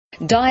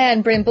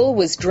Diane Brimble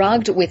was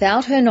drugged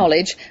without her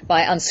knowledge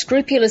by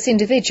unscrupulous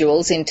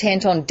individuals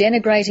intent on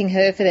denigrating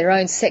her for their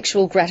own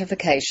sexual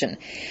gratification.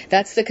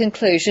 That's the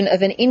conclusion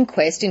of an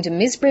inquest into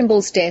Ms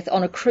Brimble's death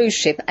on a cruise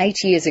ship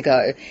 8 years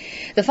ago.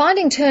 The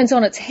finding turns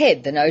on its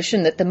head the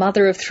notion that the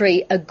mother of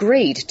three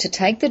agreed to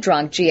take the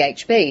drug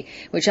GHB,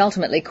 which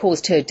ultimately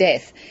caused her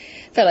death.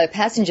 Fellow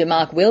passenger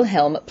Mark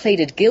Wilhelm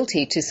pleaded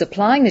guilty to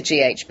supplying the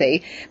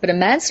GHB, but a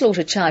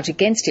manslaughter charge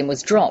against him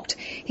was dropped.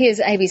 Here's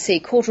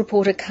ABC court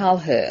reporter Carl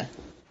Herr.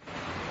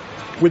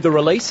 With the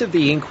release of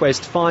the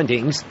inquest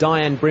findings,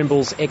 Diane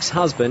Brimble's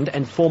ex-husband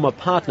and former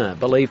partner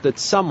believe that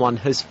someone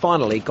has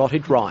finally got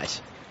it right.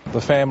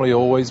 The family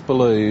always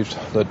believed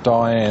that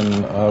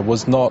Diane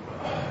was not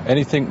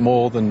anything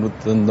more than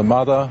the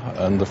mother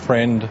and the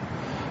friend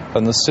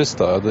and the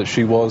sister that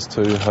she was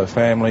to her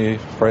family,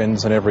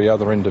 friends and every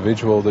other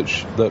individual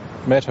that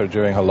met her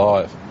during her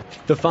life.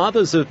 The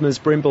fathers of Ms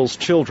Brimble's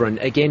children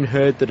again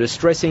heard the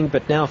distressing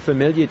but now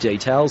familiar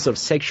details of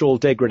sexual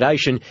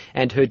degradation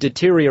and her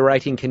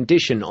deteriorating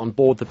condition on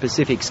board the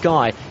Pacific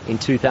Sky in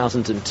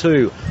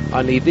 2002.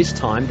 Only this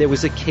time there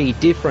was a key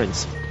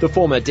difference. The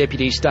former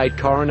Deputy State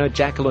Coroner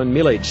Jacqueline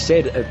Millage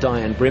said of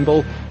Diane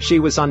Brimble, she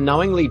was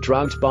unknowingly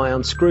drugged by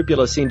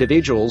unscrupulous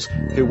individuals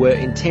who were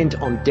intent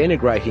on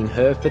denigrating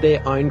her for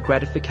their own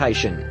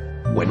gratification.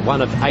 When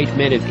one of 8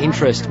 men of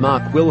interest,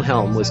 Mark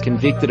Wilhelm, was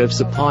convicted of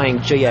supplying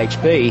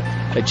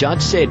GHB, a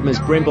judge said Ms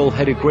Brimble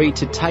had agreed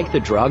to take the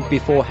drug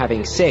before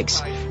having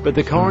sex, but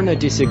the coroner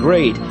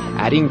disagreed,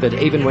 adding that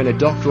even when a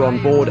doctor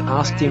on board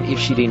asked him if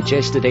she'd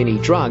ingested any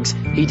drugs,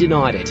 he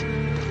denied it.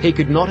 He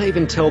could not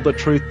even tell the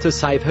truth to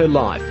save her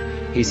life.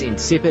 His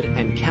insipid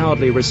and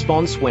cowardly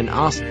response when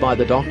asked by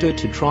the doctor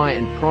to try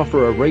and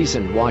proffer a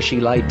reason why she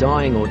lay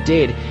dying or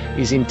dead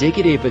is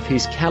indicative of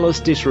his callous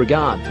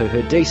disregard for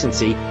her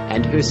decency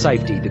and her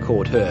safety, the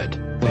court heard.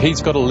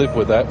 He's got to live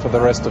with that for the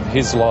rest of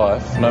his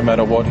life, no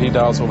matter what he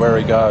does or where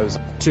he goes.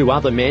 2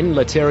 other men,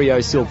 Laterio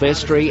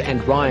Silvestri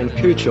and Ryan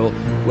Kuchel,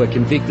 were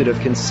convicted of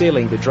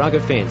concealing the drug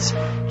offence.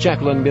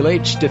 Jacqueline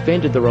Millage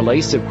defended the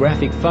release of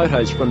graphic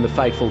photos from the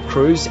fateful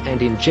cruise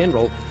and, in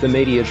general, the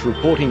media's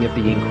reporting of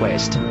the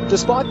inquest.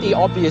 Despite the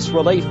obvious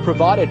relief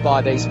provided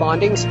by these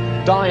findings,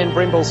 Diane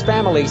Brimble's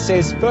family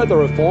says further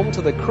reform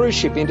to the cruise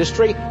ship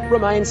industry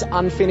remains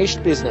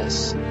unfinished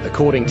business.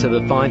 According to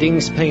the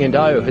findings,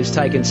 P&O has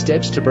taken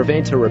steps to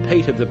prevent a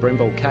repeat of the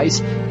Brimble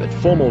case, but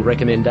formal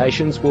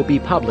recommendations will be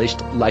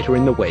published later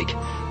in the week.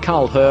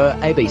 Carl Herr,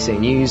 ABC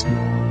News.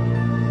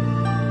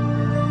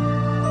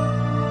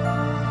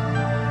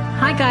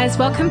 Hi guys,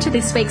 welcome to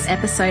this week's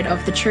episode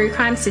of the True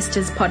Crime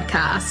Sisters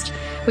podcast.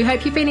 We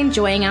hope you've been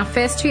enjoying our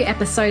first 2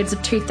 episodes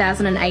of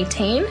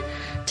 2018.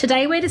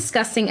 Today we're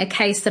discussing a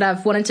case that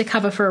I've wanted to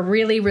cover for a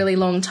really, really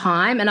long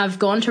time, and I've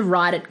gone to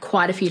write it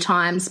quite a few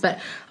times, but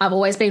I've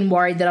always been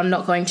worried that I'm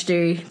not going to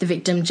do the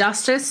victim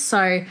justice.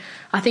 So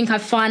I think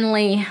I've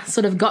finally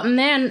sort of gotten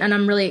there, and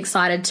I'm really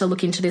excited to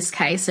look into this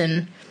case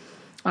and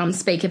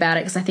speak about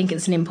it because I think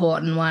it's an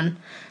important one.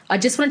 I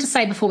just wanted to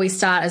say before we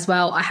start as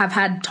well, I have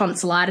had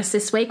tonsillitis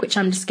this week, which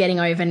I'm just getting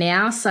over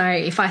now. So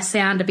if I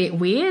sound a bit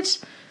weird,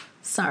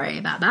 sorry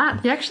about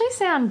that. You actually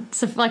sound,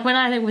 like when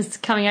I was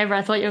coming over,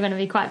 I thought you were going to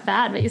be quite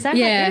bad, but you sound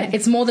quite good.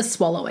 It's more the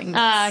swallowing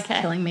that's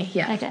killing me.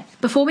 Yeah. Okay.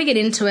 Before we get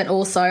into it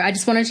also, I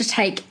just wanted to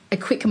take a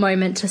quick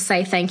moment to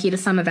say thank you to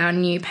some of our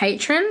new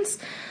patrons.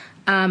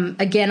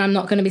 Again, I'm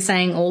not going to be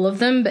saying all of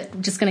them,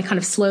 but just going to kind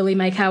of slowly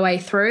make our way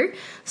through.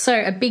 So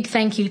a big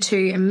thank you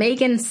to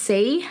Megan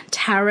C,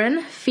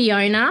 Taryn,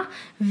 Fiona,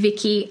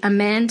 Vicky,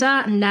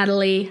 Amanda,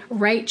 Natalie,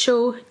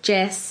 Rachel,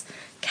 Jess,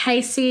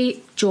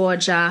 Casey,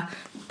 Georgia,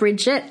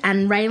 Bridget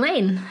and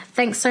Raylene.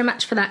 Thanks so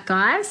much for that,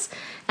 guys.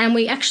 And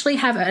we actually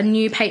have a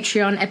new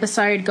Patreon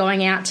episode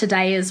going out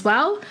today as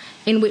well,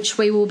 in which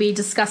we will be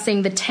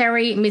discussing the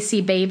Terry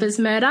Missy Beavers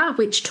murder,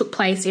 which took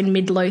place in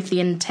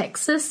Midlothian,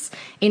 Texas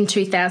in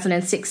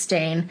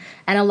 2016.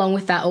 And along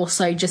with that,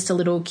 also just a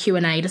little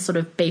Q&A to sort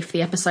of beef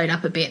the episode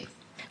up a bit.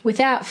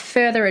 Without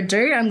further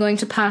ado, I'm going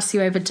to pass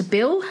you over to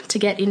Bill to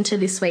get into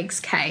this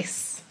week's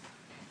case.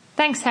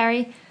 Thanks,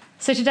 Harry.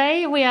 So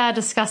today we are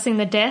discussing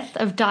the death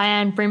of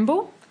Diane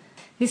Brimble.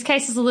 This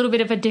case is a little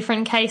bit of a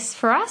different case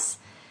for us.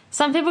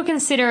 Some people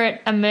consider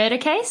it a murder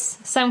case,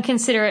 some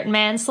consider it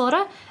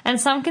manslaughter, and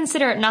some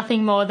consider it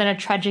nothing more than a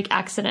tragic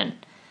accident.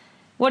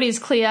 What is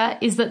clear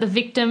is that the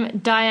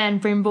victim, Diane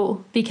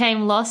Brimble,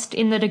 became lost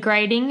in the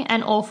degrading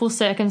and awful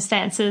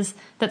circumstances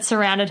that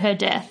surrounded her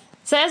death.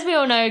 So as we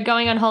all know,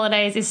 going on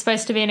holidays is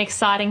supposed to be an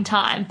exciting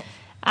time,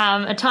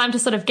 a time to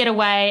sort of get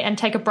away and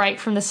take a break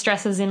from the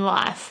stresses in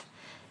life.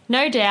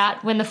 No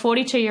doubt, when the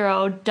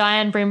 42-year-old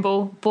Diane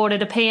Brimble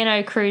boarded a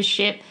P&O cruise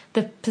ship,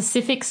 the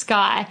Pacific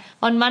Sky,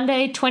 on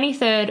Monday,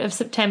 23rd of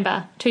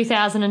September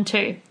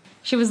 2002,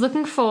 she was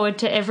looking forward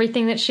to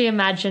everything that she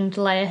imagined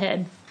lay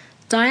ahead.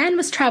 Diane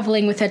was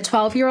travelling with her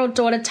 12-year-old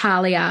daughter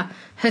Talia,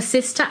 her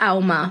sister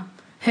Alma,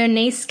 her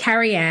niece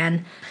Carrie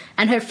Ann,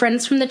 and her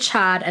friends from the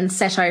Chard and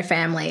Seto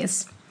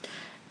families.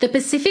 The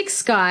Pacific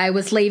Sky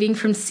was leaving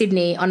from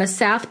Sydney on a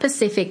South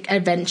Pacific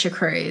adventure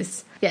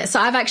cruise. Yeah, so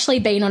I've actually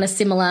been on a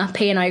similar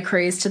P&O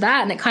cruise to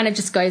that, and it kind of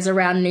just goes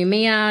around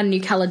Noumea,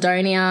 New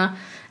Caledonia,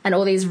 and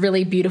all these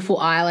really beautiful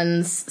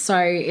islands. So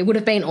it would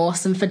have been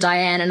awesome for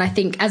Diane, and I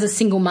think as a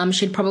single mum,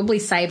 she'd probably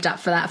saved up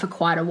for that for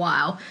quite a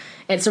while.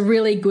 It's a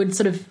really good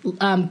sort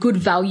of good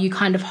value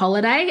kind of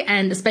holiday,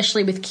 and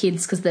especially with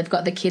kids because they've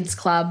got the kids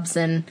clubs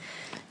and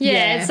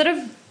it sort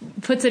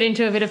of puts it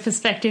into a bit of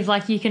perspective,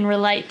 like you can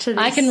relate to this.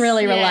 I can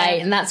really relate,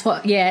 and that's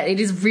what, it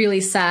is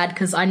really sad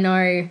because I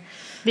know,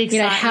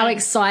 how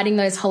exciting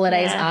those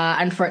holidays are,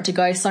 and for it to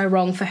go so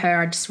wrong for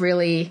her, I just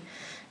really,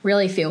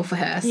 really feel for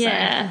her.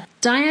 Yeah. So.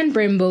 Diane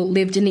Brimble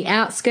lived in the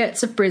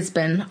outskirts of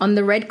Brisbane on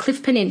the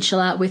Redcliffe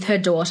Peninsula with her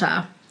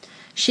daughter.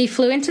 She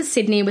flew into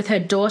Sydney with her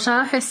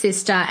daughter, her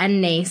sister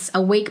and niece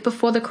a week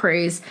before the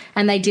cruise,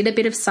 and they did a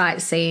bit of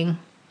sightseeing.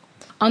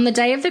 On the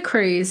day of the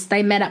cruise,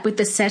 they met up with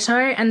the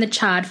Seto and the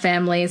Chard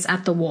families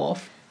at the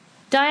wharf.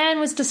 Diane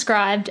was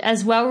described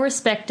as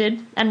well-respected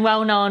and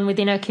well-known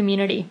within her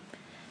community.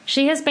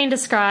 She has been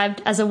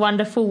described as a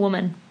wonderful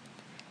woman.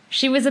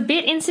 She was a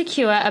bit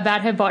insecure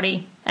about her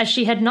body, as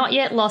she had not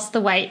yet lost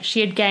the weight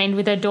she had gained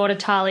with her daughter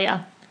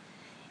Talia.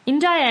 In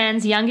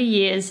Diane's younger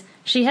years,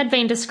 she had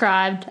been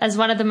described as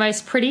one of the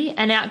most pretty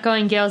and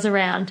outgoing girls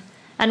around,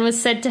 and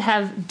was said to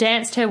have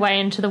danced her way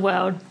into the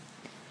world.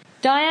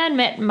 Diane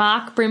met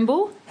Mark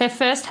Brimble, her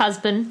first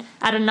husband,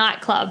 at a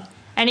nightclub,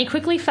 and he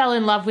quickly fell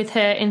in love with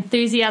her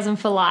enthusiasm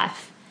for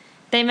life.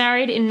 They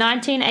married in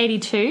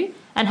 1982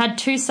 and had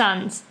 2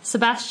 sons,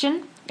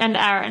 Sebastian and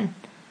Aaron.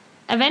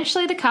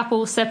 Eventually the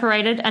couple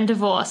separated and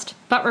divorced,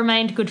 but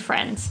remained good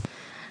friends.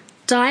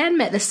 Diane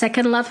met the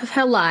second love of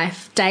her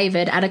life,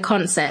 David, at a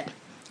concert.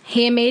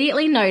 He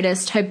immediately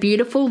noticed her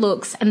beautiful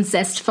looks and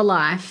zest for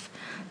life.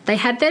 They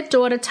had their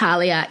daughter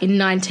Talia in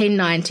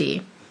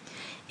 1990.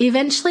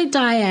 Eventually,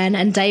 Diane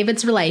and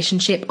David's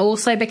relationship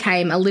also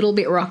became a little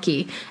bit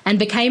rocky and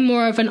became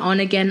more of an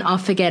on-again,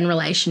 off-again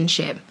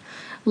relationship.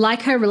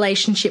 Like her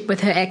relationship with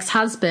her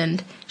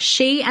ex-husband,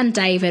 she and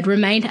David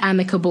remained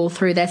amicable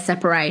through their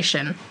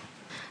separation.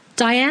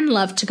 Diane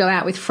loved to go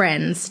out with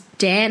friends,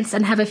 dance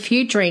and have a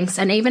few drinks,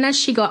 and even as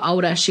she got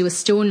older, she was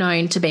still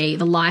known to be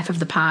the life of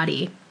the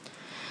party.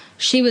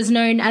 She was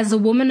known as a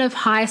woman of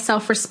high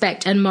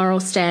self-respect and moral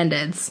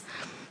standards.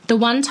 The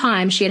one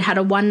time she had had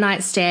a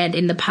one-night stand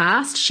in the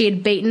past, she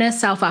had beaten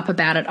herself up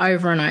about it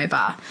over and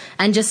over.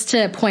 And just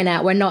to point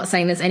out, we're not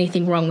saying there's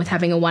anything wrong with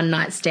having a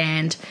one-night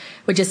stand.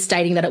 We're just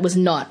stating that it was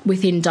not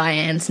within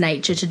Diane's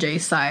nature to do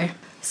so.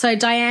 So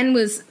Diane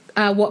was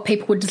what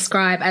people would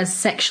describe as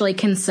sexually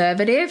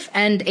conservative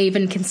and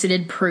even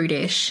considered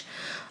prudish.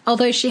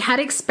 Although she had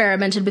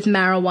experimented with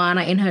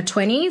marijuana in her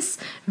 20s,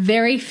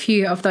 very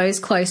few of those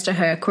close to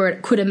her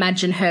could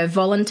imagine her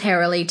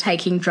voluntarily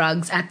taking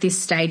drugs at this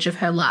stage of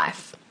her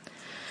life.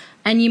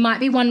 And you might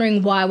be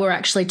wondering why we're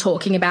actually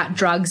talking about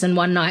drugs and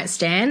one-night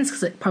stands,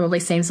 because it probably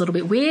seems a little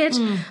bit weird,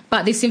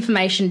 but this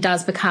information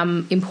does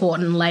become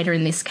important later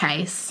in this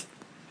case.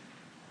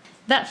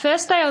 That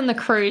first day on the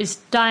cruise,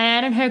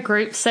 Diane and her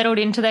group settled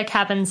into their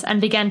cabins and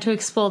began to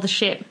explore the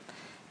ship.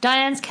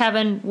 Diane's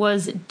cabin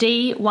was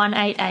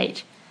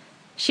D188.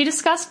 She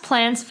discussed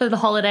plans for the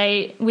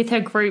holiday with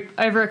her group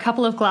over a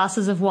couple of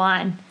glasses of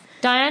wine.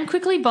 Diane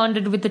quickly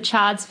bonded with the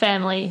Chards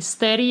family's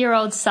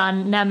 30-year-old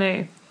son,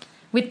 Namu,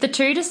 with the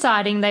two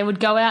deciding they would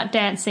go out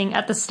dancing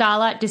at the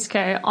Starlight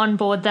Disco on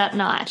board that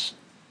night.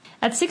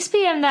 At 6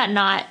 p.m. that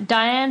night,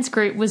 Diane's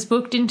group was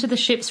booked into the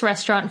ship's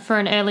restaurant for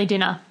an early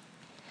dinner.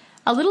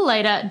 A little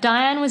later,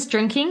 Diane was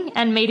drinking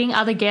and meeting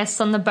other guests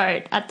on the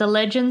boat at the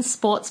Legends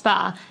Sports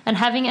Bar and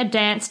having a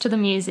dance to the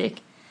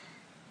music.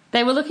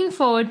 They were looking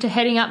forward to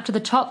heading up to the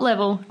top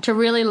level to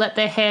really let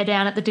their hair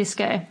down at the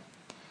disco.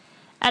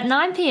 At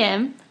 9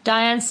 p.m,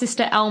 Diane's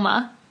sister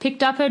Elma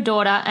picked up her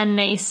daughter and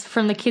niece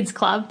from the kids'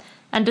 club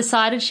and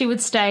decided she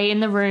would stay in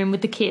the room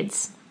with the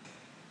kids.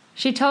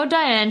 She told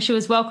Diane she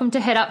was welcome to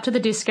head up to the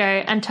disco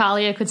and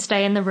Talia could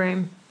stay in the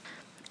room.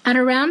 At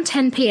around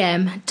 10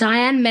 p.m,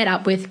 Diane met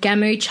up with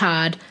Gamu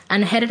Chard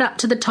and headed up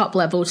to the top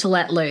level to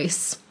let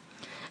loose.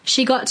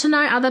 She got to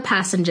know other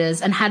passengers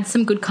and had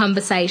some good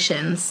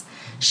conversations.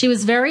 She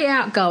was very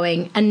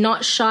outgoing and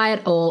not shy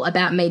at all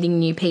about meeting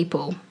new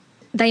people.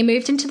 They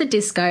moved into the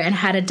disco and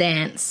had a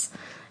dance.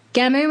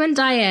 Gamu and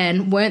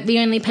Diane weren't the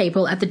only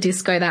people at the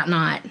disco that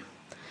night.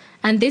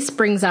 And this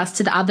brings us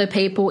to the other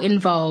people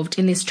involved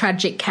in this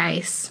tragic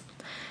case.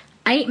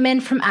 8 men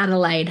from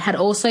Adelaide had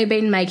also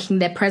been making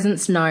their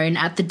presence known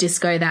at the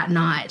disco that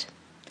night.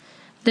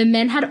 The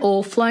men had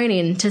all flown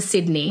in to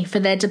Sydney for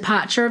their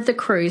departure of the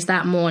cruise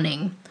that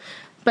morning,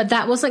 but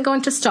that wasn't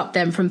going to stop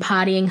them from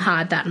partying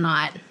hard that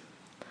night.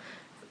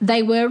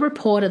 They were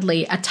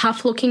reportedly a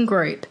tough-looking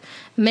group.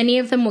 Many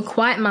of them were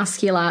quite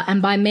muscular,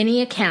 and by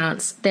many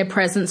accounts, their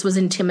presence was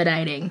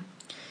intimidating.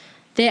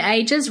 Their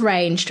ages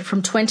ranged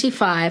from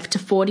 25 to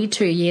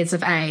 42 years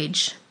of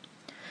age.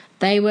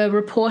 They were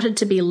reported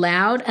to be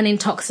loud and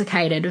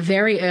intoxicated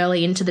very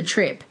early into the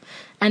trip,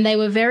 and they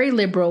were very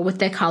liberal with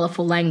their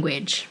colourful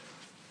language.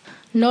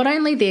 Not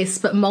only this,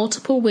 but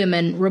multiple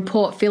women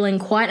report feeling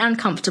quite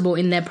uncomfortable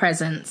in their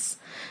presence.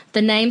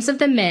 The names of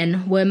the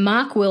men were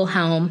Mark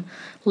Wilhelm,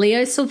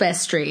 Leo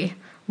Silvestri,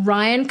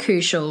 Ryan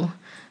Kushel,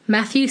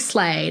 Matthew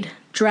Slade,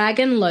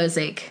 Dragan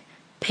Lozic,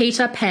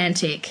 Peter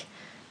Pantic,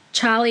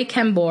 Charlie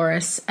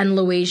Camboris, and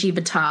Luigi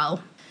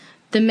Vital.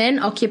 The men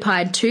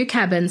occupied 2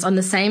 cabins on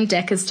the same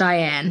deck as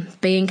Diane,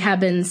 being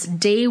cabins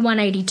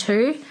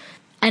D182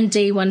 and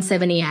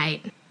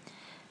D178.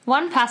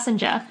 One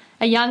passenger,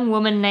 a young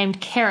woman named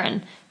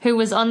Karen, who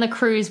was on the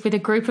cruise with a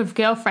group of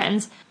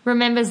girlfriends,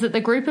 remembers that the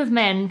group of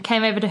men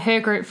came over to her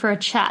group for a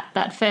chat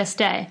that first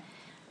day.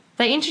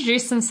 They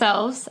introduced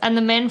themselves, and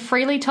the men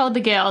freely told the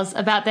girls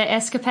about their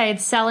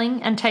escapades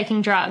selling and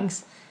taking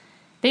drugs.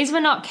 These were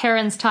not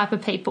Karen's type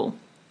of people.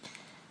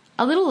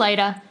 A little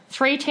later,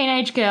 3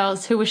 teenage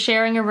girls who were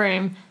sharing a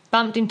room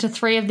bumped into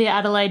 3 of the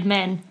Adelaide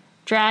men,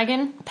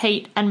 Dragan,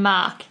 Pete and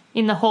Mark,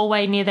 in the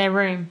hallway near their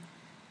room.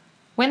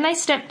 When they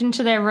stepped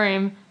into their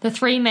room, the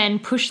 3 men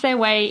pushed their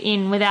way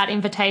in without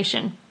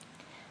invitation.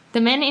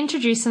 The men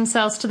introduced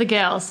themselves to the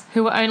girls,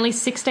 who were only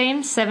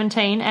 16,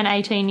 17 and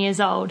 18 years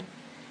old.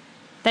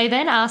 They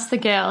then asked the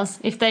girls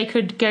if they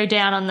could go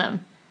down on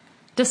them.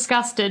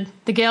 Disgusted,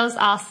 the girls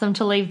asked them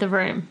to leave the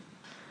room.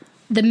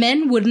 The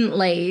men wouldn't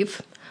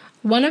leave.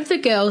 One of the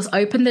girls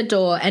opened the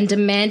door and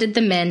demanded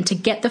the men to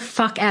get the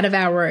fuck out of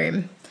our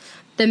room.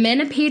 The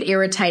men appeared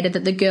irritated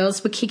that the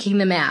girls were kicking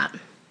them out.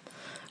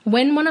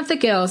 When one of the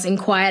girls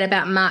inquired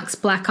about Mark's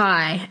black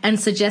eye and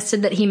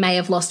suggested that he may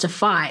have lost a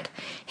fight,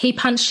 he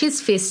punched his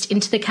fist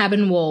into the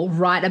cabin wall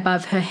right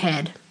above her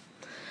head.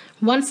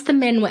 Once the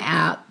men were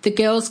out, the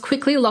girls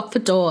quickly locked the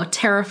door,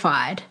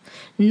 terrified.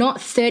 Not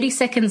 30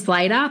 seconds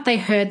later, they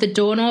heard the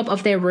doorknob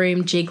of their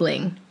room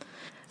jiggling.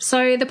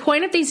 So the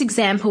point of these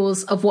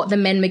examples of what the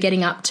men were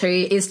getting up to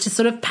is to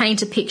sort of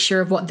paint a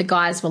picture of what the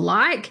guys were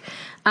like,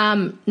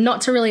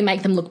 not to really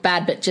make them look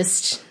bad, but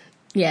just,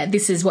 yeah,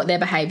 this is what their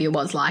behaviour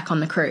was like on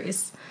the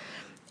cruise.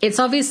 It's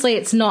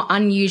not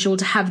unusual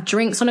to have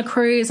drinks on a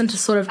cruise and to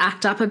sort of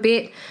act up a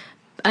bit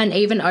and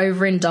even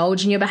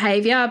overindulge in your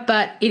behaviour,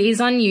 but it is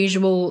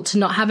unusual to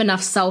not have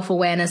enough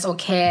self-awareness or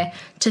care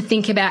to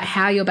think about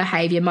how your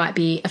behaviour might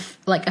be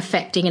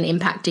affecting and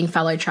impacting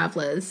fellow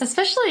travellers.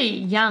 Especially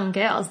young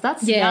girls.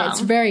 That's young. Yeah, it's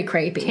very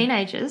creepy.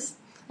 Teenagers.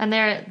 And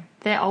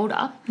they're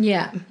older.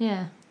 Yeah.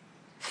 Yeah.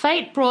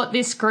 Fate brought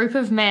this group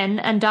of men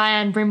and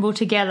Diane Brimble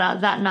together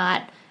that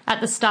night at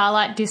the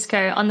Starlight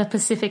Disco on the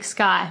Pacific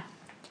Sky.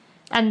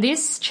 And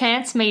this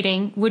chance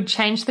meeting would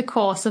change the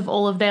course of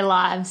all of their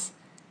lives.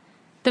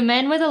 The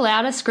men were the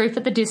loudest group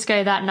at the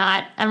disco that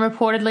night, and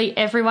reportedly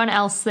everyone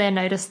else there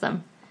noticed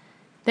them.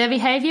 Their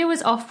behaviour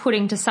was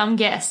off-putting to some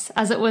guests,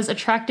 as it was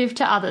attractive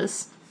to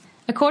others.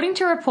 According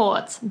to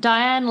reports,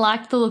 Diane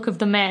liked the look of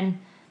the men.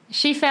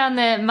 She found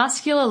their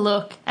muscular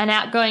look and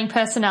outgoing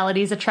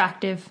personalities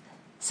attractive.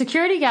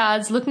 Security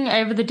guards looking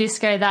over the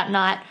disco that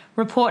night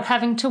report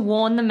having to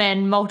warn the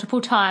men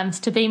multiple times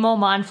to be more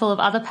mindful of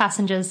other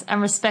passengers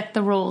and respect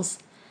the rules.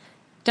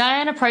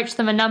 Diane approached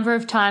them a number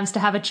of times to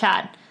have a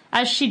chat,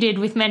 as she did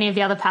with many of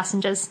the other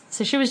passengers.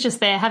 So she was just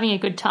there having a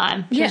good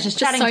time. She was just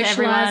chatting to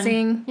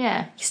everyone.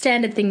 Yeah.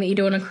 Standard thing that you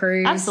do on a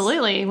cruise.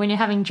 Absolutely, when you're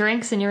having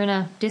drinks and you're in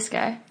a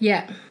disco.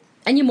 Yeah.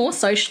 And you're more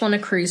social on a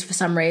cruise for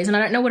some reason. I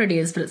don't know what it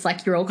is, but it's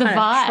like you're all kind of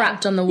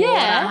trapped on the water,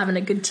 having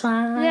a good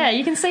time. Yeah,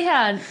 you can see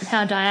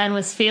how Diane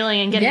was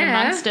feeling and getting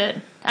amongst it.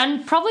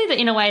 And probably,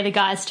 in a way, the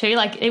guys too.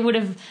 Like, it would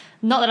have,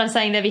 not that I'm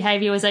saying their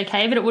behaviour was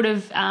okay, but it would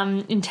have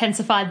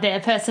intensified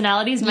their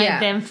personalities,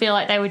 made them feel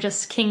like they were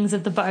just kings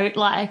of the boat,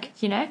 like,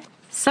 you know.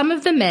 Some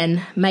of the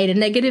men made a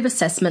negative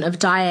assessment of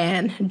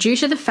Diane due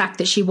to the fact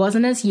that she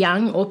wasn't as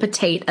young or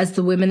petite as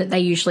the women that they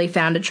usually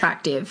found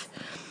attractive.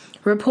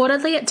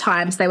 Reportedly, at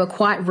times, they were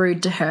quite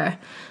rude to her.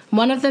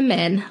 One of the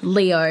men,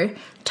 Leo,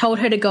 told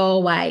her to go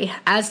away,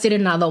 as did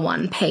another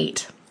one,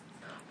 Pete.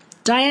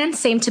 Diane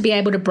seemed to be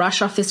able to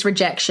brush off this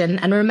rejection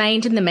and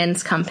remained in the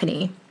men's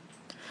company.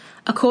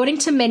 According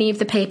to many of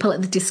the people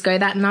at the disco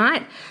that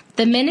night,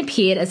 the men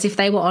appeared as if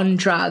they were on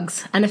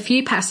drugs, and a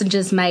few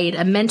passengers made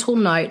a mental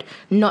note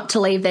not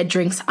to leave their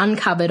drinks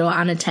uncovered or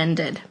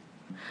unattended.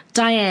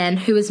 Diane,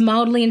 who was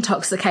mildly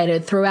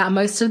intoxicated throughout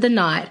most of the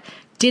night,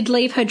 did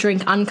leave her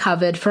drink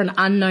uncovered for an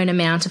unknown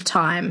amount of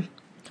time.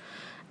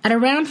 At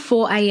around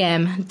 4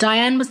 a.m,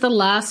 Diane was the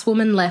last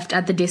woman left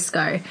at the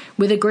disco,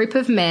 with a group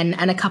of men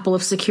and a couple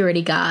of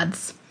security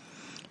guards.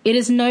 It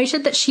is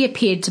noted that she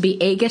appeared to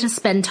be eager to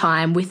spend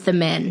time with the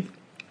men.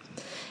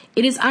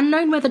 It is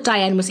unknown whether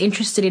Diane was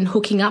interested in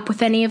hooking up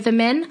with any of the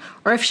men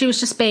or if she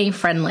was just being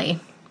friendly.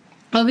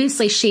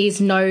 Obviously,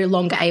 she's no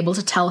longer able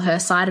to tell her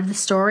side of the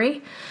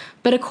story,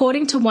 but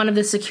according to one of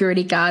the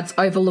security guards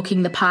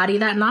overlooking the party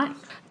that night,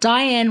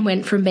 Diane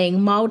went from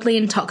being mildly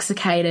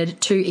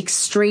intoxicated to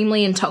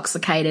extremely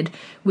intoxicated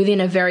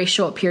within a very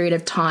short period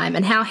of time,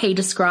 and how he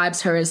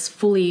describes her as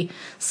fully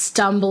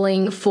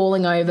stumbling,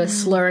 falling over,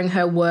 slurring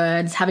her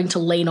words, having to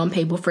lean on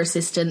people for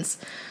assistance.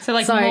 So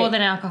more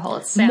than alcohol,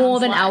 it sounds more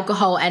than like.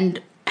 alcohol,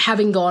 and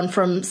having gone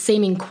from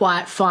seeming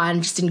quite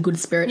fine, just in good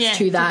spirits,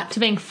 to that.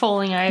 To being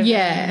falling over.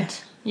 Yeah.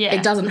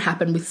 It doesn't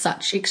happen with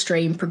such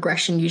extreme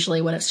progression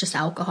usually when it's just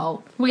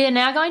alcohol. We are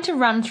now going to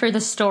run through the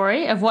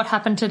story of what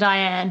happened to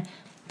Diane.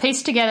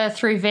 pieced together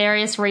through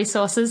various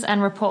resources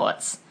and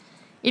reports.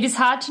 It is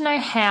hard to know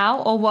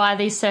how or why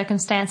these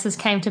circumstances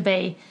came to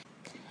be,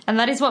 and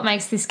that is what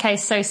makes this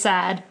case so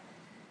sad.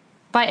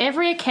 By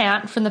every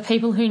account from the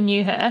people who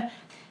knew her,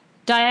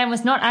 Diane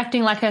was not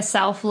acting like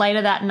herself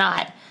later that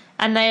night,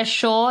 and they are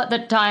sure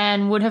that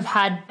Diane would have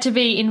had to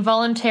be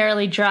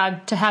involuntarily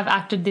drugged to have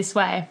acted this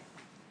way.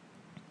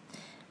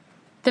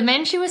 The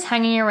men she was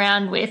hanging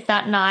around with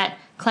that night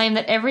claim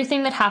that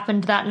everything that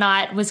happened that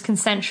night was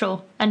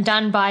consensual and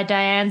done by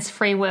Diane's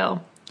free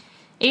will.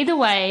 Either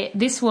way,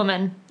 this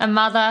woman, a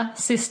mother,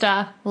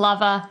 sister,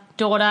 lover,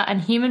 daughter,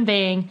 and human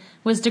being,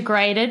 was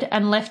degraded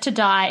and left to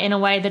die in a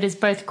way that is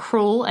both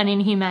cruel and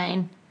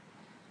inhumane.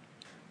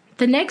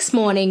 The next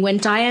morning, when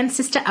Diane's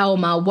sister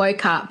Alma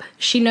woke up,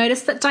 she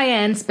noticed that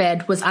Diane's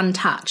bed was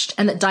untouched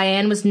and that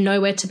Diane was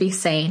nowhere to be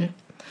seen.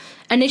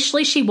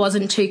 Initially, she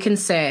wasn't too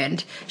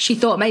concerned. She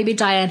thought maybe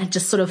Diane had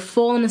just sort of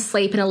fallen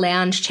asleep in a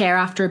lounge chair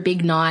after a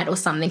big night or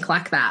something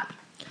like that.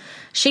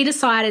 She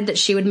decided that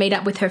she would meet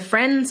up with her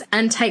friends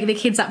and take the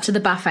kids up to the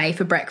buffet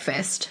for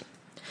breakfast.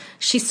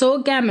 She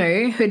saw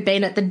Gamu, who had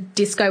been at the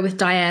disco with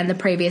Diane the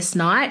previous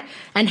night,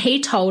 and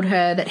he told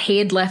her that he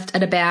had left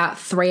at about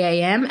 3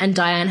 a.m. and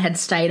Diane had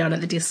stayed on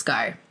at the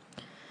disco.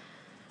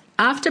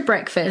 After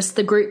breakfast,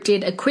 the group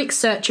did a quick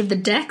search of the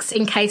decks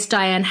in case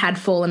Diane had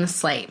fallen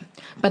asleep,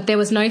 but there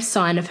was no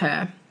sign of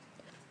her.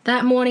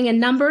 That morning, a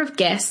number of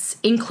guests,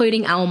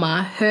 including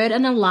Alma, heard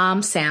an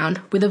alarm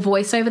sound with a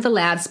voice over the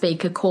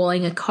loudspeaker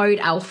calling a code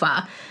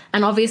alpha,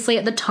 and obviously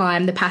at the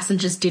time the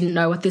passengers didn't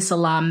know what this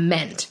alarm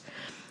meant.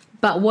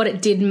 But what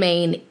it did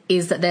mean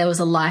is that there was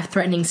a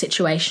life-threatening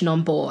situation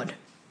on board.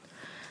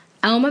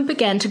 Alma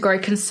began to grow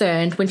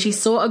concerned when she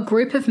saw a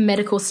group of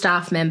medical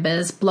staff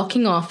members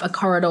blocking off a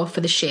corridor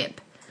for the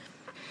ship.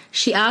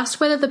 She asked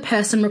whether the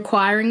person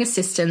requiring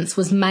assistance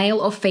was male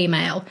or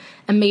female,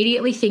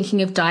 immediately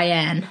thinking of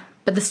Diane,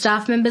 but the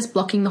staff members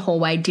blocking the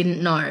hallway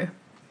didn't know.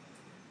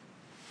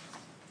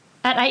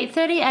 At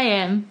 8:30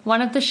 a.m,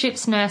 one of the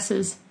ship's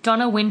nurses,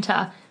 Donna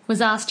Winter,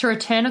 was asked to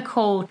return a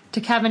call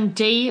to cabin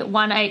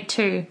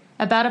D182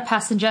 about a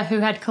passenger who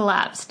had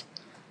collapsed.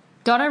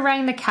 Donna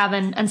rang the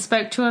cabin and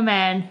spoke to a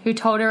man who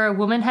told her a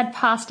woman had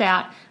passed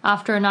out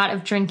after a night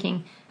of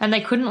drinking and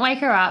they couldn't wake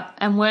her up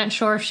and weren't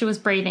sure if she was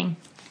breathing.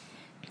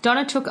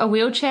 Donna took a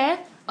wheelchair,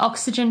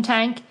 oxygen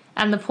tank,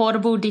 and the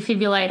portable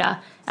defibrillator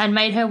and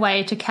made her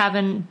way to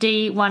cabin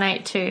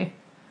D182.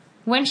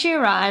 When she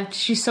arrived,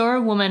 she saw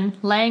a woman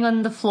laying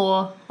on the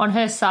floor on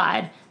her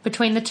side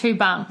between the two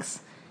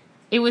bunks.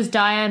 It was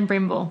Diane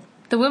Brimble.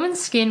 The woman's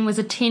skin was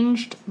a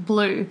tinged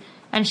blue,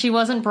 and she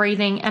wasn't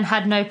breathing and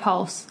had no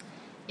pulse.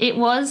 It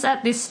was,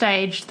 at this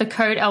stage, the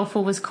code alpha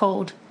was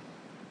called.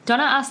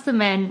 Donna asked the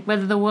men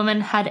whether the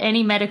woman had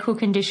any medical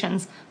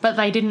conditions, but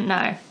they didn't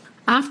know.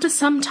 After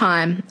some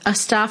time, a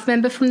staff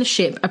member from the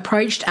ship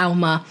approached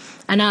Alma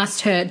and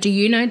asked her, "Do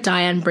you know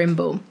Diane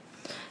Brimble?"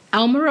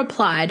 Alma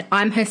replied,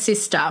 "I'm her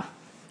sister."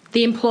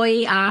 The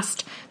employee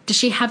asked, "Does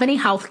she have any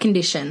health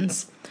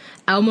conditions?"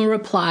 Alma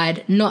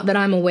replied, "Not that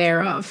I'm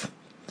aware of."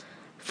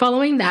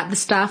 Following that, the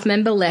staff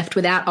member left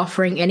without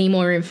offering any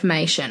more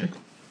information.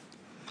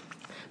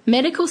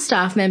 Medical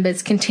staff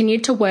members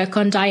continued to work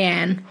on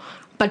Diane,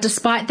 but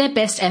despite their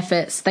best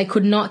efforts, they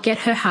could not get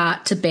her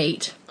heart to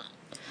beat.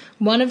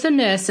 One of the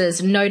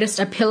nurses noticed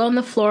a pill on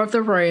the floor of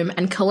the room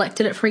and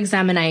collected it for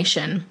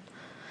examination.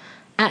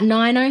 At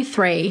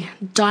 9:03,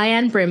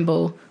 Diane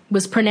Brimble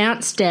was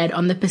pronounced dead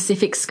on the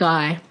Pacific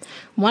Sky,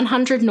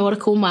 100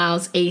 nautical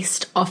miles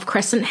east off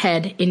Crescent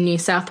Head in New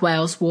South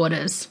Wales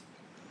waters.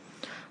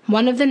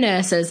 One of the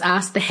nurses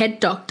asked the head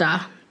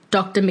doctor,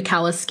 Dr.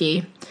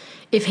 Michalski,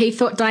 if he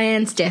thought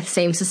Diane's death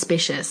seemed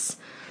suspicious,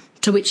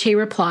 to which he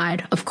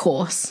replied, "Of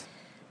course."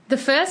 The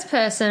first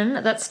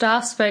person that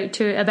staff spoke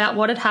to about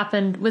what had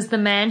happened was the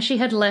man she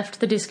had left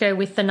the disco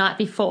with the night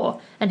before,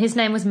 and his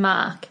name was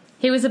Mark.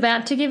 He was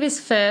about to give his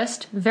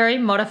first, very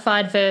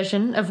modified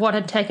version of what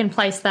had taken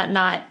place that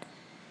night.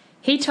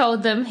 He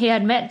told them he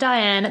had met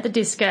Diane at the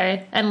disco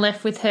and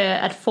left with her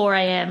at 4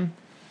 a.m.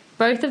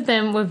 Both of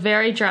them were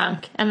very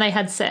drunk and they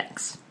had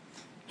sex.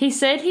 He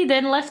said he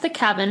then left the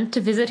cabin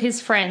to visit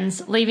his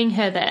friends, leaving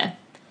her there.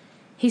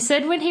 He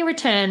said when he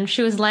returned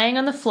she was laying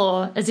on the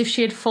floor as if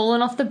she had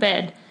fallen off the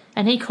bed,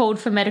 and he called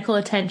for medical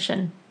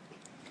attention.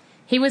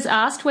 He was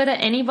asked whether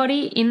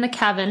anybody in the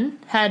cabin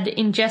had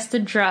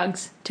ingested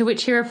drugs, to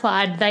which he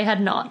replied they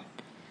had not.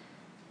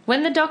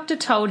 When the doctor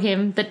told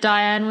him that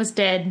Diane was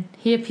dead,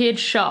 he appeared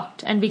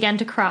shocked and began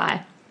to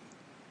cry.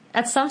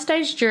 At some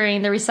stage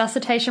during the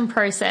resuscitation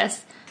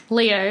process,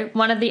 Leo,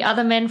 one of the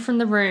other men from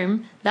the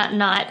room that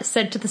night,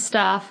 said to the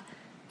staff,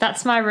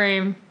 "That's my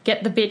room,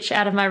 get the bitch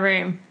out of my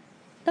room."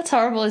 That's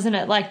horrible, isn't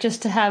it? Like,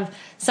 just to have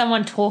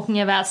someone talking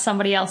about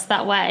somebody else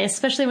that way,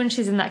 especially when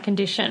she's in that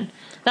condition.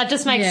 That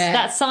just makes,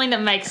 that's something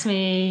that makes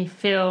me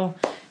feel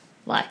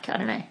like, I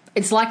don't know.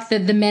 It's like the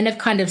men have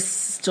kind of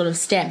sort of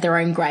stamped their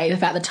own grave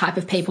about the type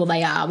of people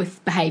they are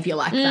with behaviour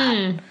like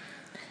that.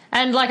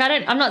 And, like,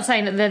 I'm not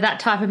saying that they're that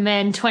type of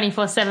men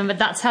 24/7, but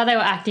that's how they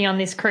were acting on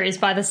this cruise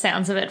by the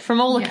sounds of it.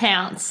 From all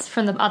accounts,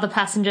 from the other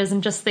passengers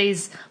and just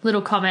these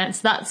little comments,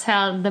 that's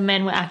how the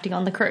men were acting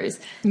on the cruise.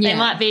 Yeah. They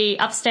might be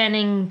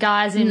upstanding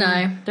guys in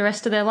the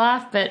rest of their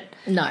life, but...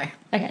 No.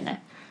 Okay, no.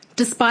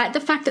 Despite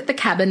the fact that the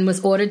cabin was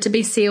ordered to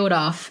be sealed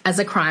off as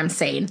a crime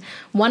scene,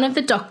 one of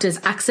the doctors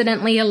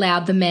accidentally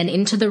allowed the men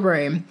into the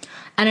room,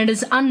 and it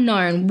is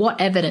unknown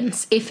what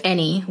evidence, if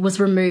any, was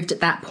removed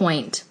at that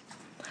point.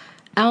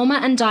 Alma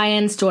and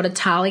Diane's daughter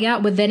Talia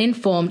were then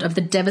informed of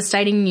the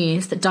devastating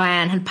news that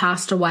Diane had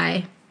passed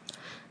away.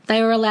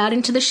 They were allowed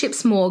into the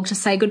ship's morgue to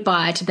say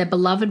goodbye to their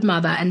beloved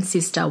mother and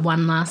sister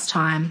one last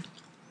time.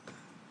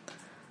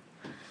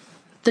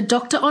 The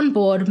doctor on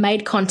board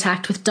made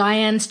contact with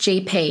Diane's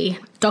GP,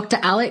 Dr.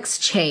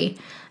 Alex Chi,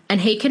 and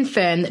he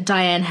confirmed that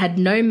Diane had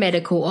no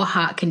medical or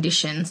heart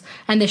conditions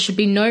and there should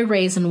be no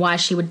reason why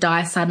she would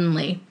die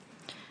suddenly.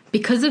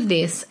 Because of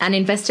this, an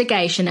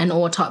investigation and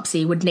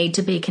autopsy would need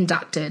to be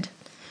conducted.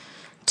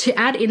 To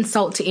add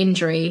insult to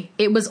injury,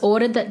 it was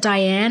ordered that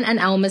Diane and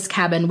Alma's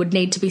cabin would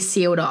need to be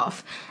sealed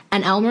off,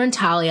 and Alma and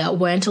Talia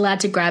weren't allowed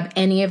to grab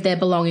any of their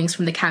belongings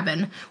from the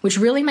cabin, which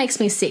really makes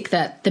me sick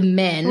that the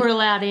men were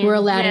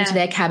allowed into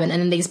their cabin,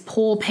 and then these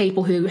poor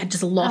people who had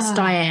just lost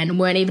Diane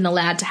weren't even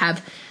allowed to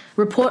have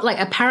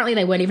apparently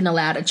they weren't even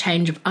allowed a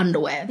change of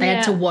underwear. They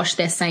had to wash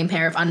their same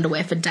pair of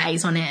underwear for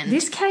days on end.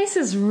 This case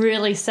is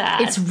really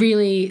sad. It's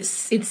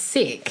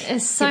sick.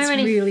 It's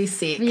really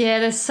sick. Yeah,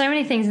 there's so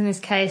many things in this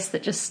case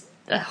that just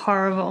are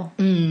horrible.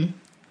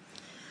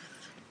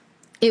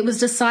 It was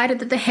decided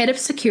that the head of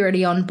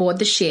security on board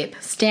the ship,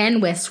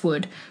 Stan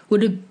Westwood,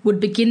 would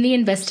begin the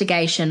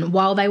investigation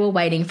while they were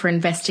waiting for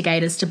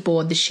investigators to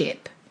board the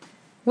ship.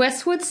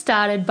 Westwood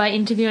started by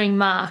interviewing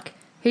Mark,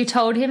 who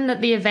told him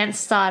that the event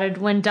started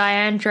when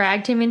Diane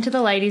dragged him into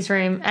the ladies'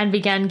 room and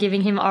began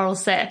giving him oral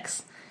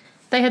sex.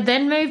 They had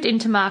then moved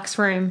into Mark's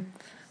room.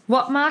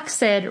 What Mark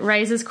said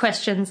raises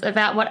questions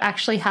about what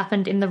actually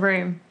happened in the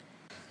room.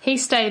 He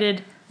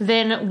stated,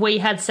 "Then we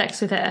had sex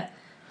with her."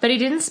 But he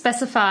didn't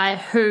specify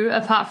who,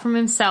 apart from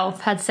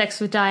himself, had sex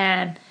with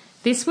Diane.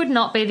 This would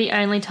not be the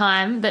only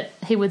time that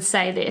he would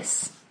say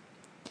this.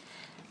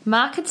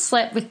 Mark had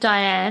slept with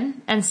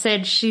Diane and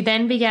said she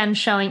then began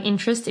showing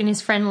interest in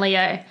his friend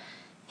Leo.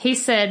 He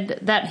said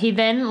that he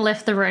then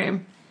left the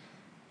room.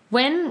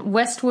 When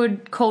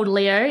Westwood called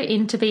Leo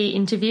in to be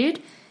interviewed,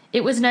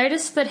 it was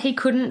noticed that he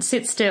couldn't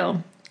sit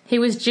still. He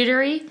was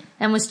jittery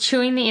and was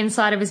chewing the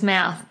inside of his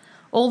mouth,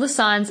 all the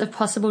signs of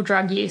possible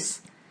drug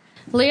use.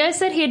 Leo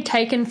said he had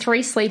taken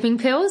 3 sleeping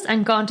pills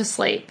and gone to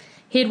sleep.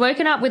 He had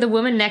woken up with a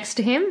woman next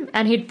to him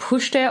and he'd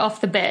pushed her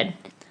off the bed.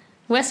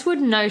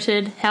 Westwood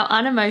noted how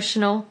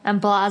unemotional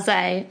and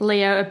blasé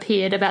Leo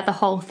appeared about the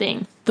whole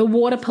thing. The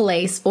Water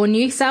Police, or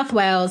New South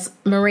Wales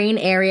Marine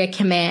Area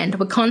Command,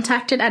 were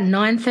contacted at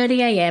 9:30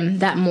 a.m.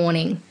 that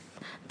morning.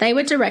 They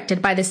were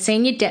directed by the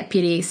Senior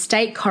Deputy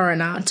State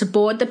Coroner to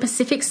board the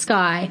Pacific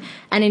Sky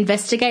and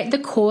investigate the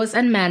cause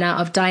and manner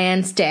of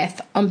Diane's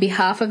death on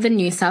behalf of the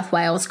New South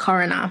Wales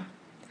Coroner.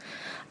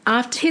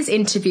 After his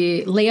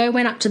interview, Leo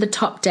went up to the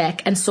top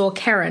deck and saw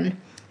Karen,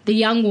 the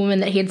young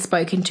woman that he had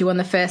spoken to on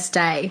the first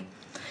day.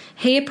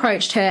 He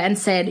approached her and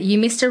said, "You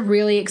missed a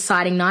really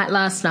exciting night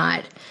last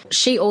night."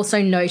 She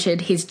also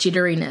noted his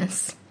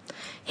jitteriness.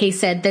 He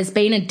said, "There's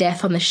been a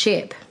death on the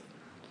ship."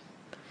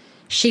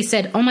 She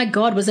said, "Oh my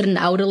God, was it an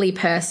elderly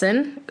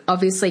person?"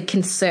 Obviously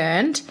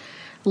concerned.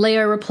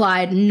 Leo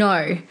replied,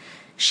 "No.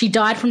 She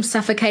died from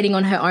suffocating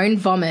on her own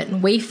vomit.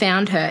 We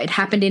found her. It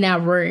happened in our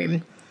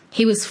room."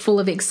 He was full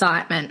of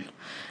excitement.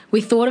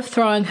 "We thought of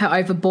throwing her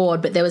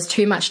overboard, but there was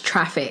too much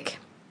traffic."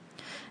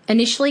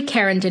 Initially,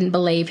 Karen didn't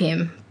believe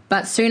him,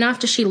 but soon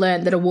after she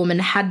learnt that a woman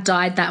had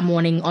died that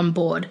morning on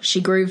board,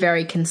 she grew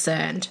very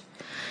concerned.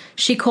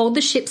 She called the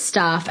ship's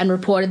staff and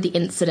reported the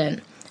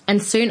incident,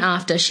 and soon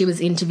after she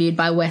was interviewed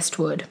by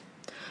Westwood.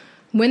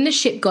 When the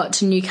ship got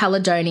to New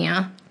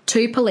Caledonia,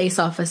 2 police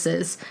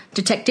officers,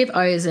 Detective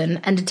Ozen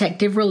and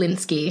Detective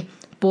Rolinski,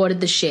 boarded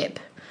the ship.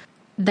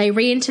 They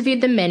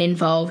re-interviewed the men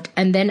involved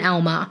and then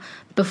Alma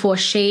before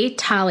she,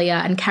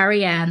 Talia and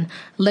Carrie Ann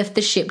left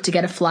the ship to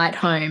get a flight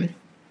home.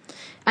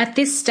 At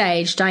this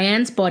stage,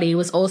 Diane's body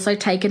was also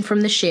taken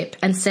from the ship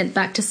and sent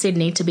back to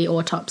Sydney to be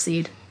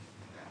autopsied.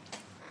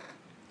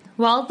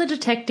 While the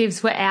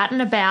detectives were out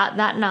and about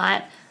that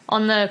night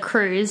on the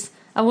cruise,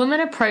 a woman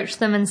approached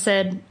them and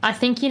said, "I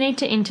think you need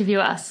to interview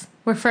us,"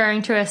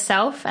 referring to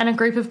herself and a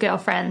group of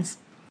girlfriends.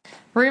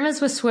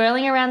 Rumours were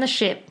swirling around the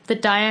ship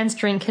that Diane's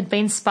drink had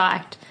been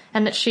spiked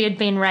and that she had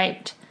been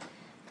raped.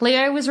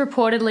 Leo was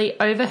reportedly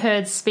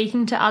overheard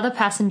speaking to other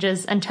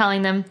passengers and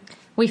telling them,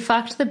 "We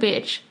fucked the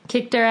bitch,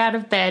 kicked her out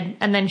of bed,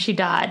 and then she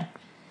died."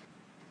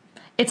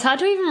 It's hard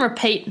to even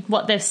repeat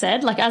what they've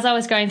said. Like, as I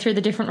was going through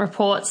the different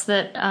reports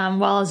that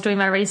while I was doing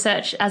my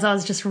research, as I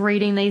was just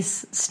reading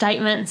these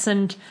statements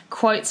and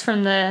quotes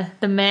from the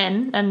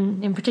men,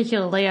 and in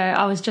particular Leo,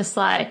 I was just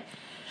like...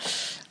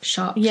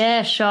 shocked.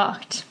 Yeah,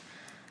 shocked.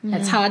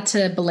 It's hard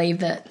to believe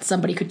that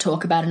somebody could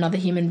talk about another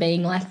human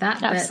being like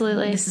that.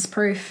 Absolutely. But this is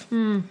proof.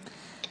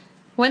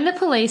 When the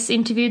police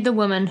interviewed the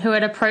woman who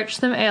had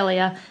approached them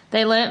earlier,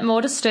 they learnt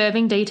more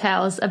disturbing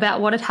details about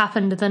what had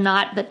happened the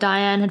night that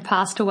Diane had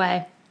passed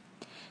away.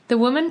 The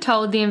woman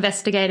told the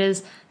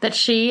investigators that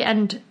she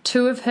and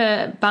two of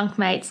her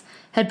bunkmates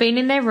had been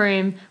in their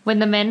room when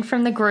the men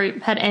from the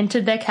group had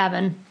entered their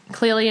cabin,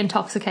 clearly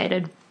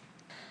intoxicated.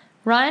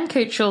 Ryan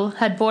Kuchel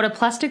had brought a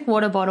plastic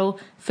water bottle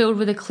filled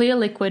with a clear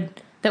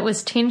liquid that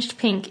was tinged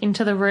pink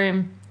into the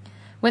room.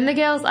 When the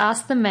girls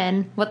asked the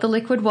men what the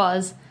liquid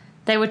was,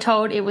 they were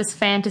told it was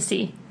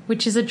Fantasy,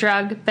 which is a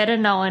drug better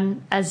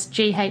known as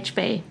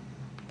GHB.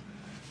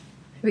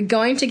 We're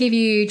going to give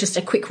you just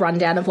a quick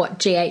rundown of what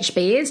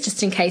GHB is,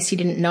 just in case you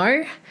didn't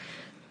know.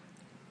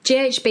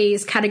 GHB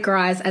is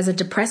categorised as a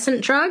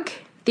depressant drug.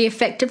 The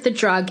effect of the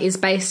drug is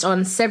based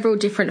on several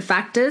different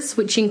factors,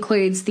 which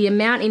includes the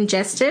amount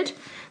ingested,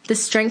 the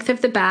strength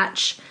of the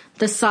batch,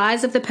 the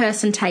size of the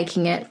person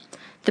taking it,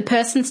 the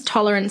person's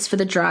tolerance for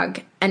the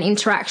drug, and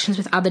interactions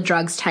with other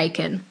drugs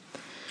taken.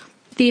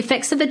 The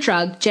effects of the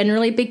drug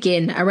generally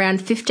begin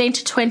around 15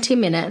 to 20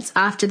 minutes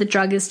after the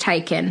drug is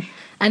taken,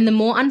 and the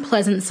more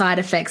unpleasant side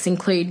effects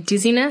include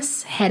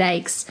dizziness,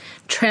 headaches,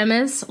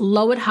 tremors,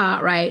 lowered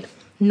heart rate,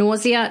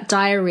 nausea,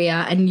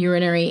 diarrhea, and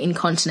urinary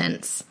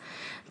incontinence.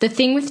 The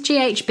thing with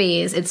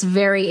GHB is it's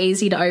very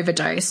easy to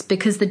overdose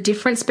because the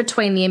difference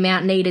between the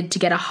amount needed to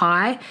get a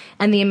high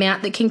and the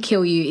amount that can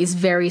kill you is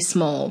very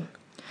small.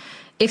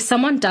 If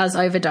someone does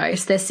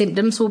overdose, their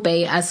symptoms will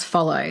be as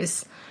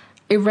follows: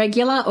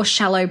 irregular or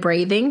shallow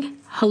breathing,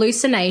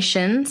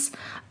 hallucinations,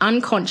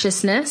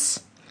 unconsciousness,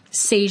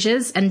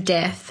 seizures, and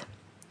death.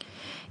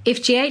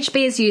 If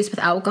GHB is used with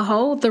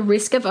alcohol, the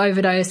risk of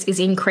overdose is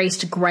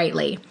increased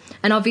greatly.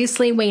 And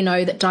obviously we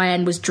know that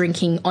Diane was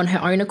drinking on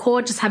her own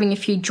accord, just having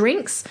a few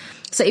drinks.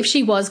 So if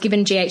she was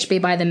given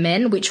GHB by the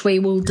men, which we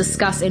will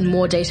discuss in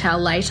more detail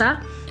later,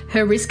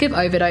 her risk of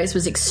overdose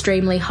was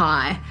extremely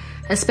high,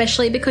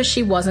 especially because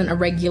she wasn't a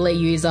regular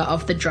user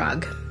of the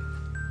drug.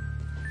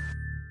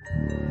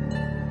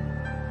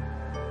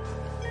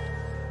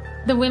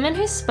 The women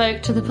who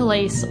spoke to the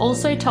police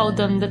also told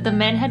them that the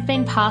men had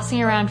been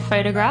passing around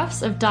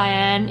photographs of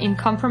Diane in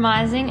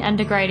compromising and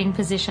degrading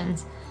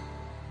positions.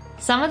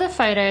 Some of the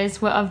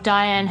photos were of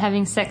Diane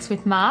having sex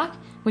with Mark,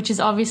 which is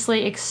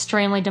obviously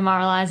extremely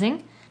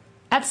demoralising.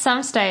 At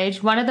some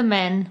stage, one of the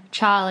men,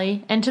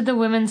 Charlie, entered the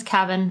women's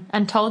cabin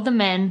and told the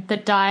men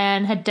that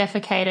Diane had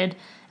defecated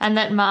and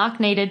that Mark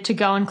needed to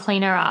go and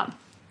clean her up.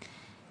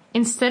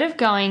 Instead of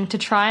going to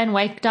try and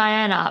wake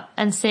Diane up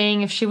and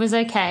seeing if she was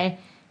okay,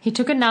 he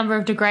took a number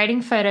of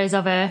degrading photos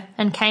of her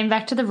and came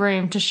back to the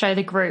room to show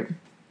the group.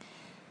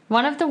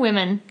 One of the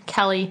women,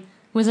 Kelly,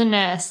 was a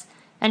nurse,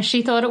 and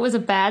she thought it was a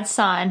bad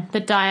sign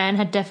that Diane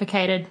had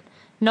defecated,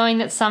 knowing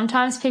that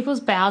sometimes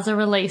people's bowels are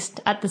released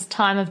at this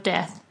time of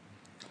death.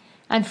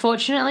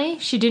 Unfortunately,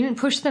 she didn't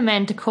push the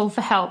men to call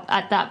for help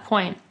at that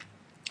point,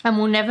 and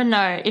we'll never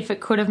know if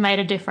it could have made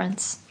a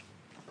difference.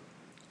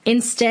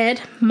 Instead,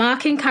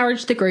 Mark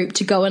encouraged the group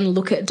to go and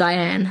look at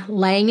Diane,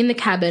 laying in the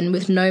cabin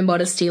with no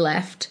modesty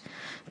left.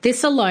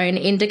 This alone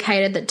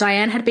indicated that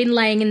Diane had been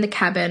laying in the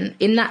cabin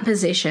in that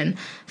position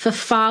for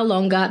far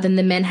longer than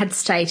the men had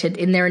stated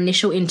in their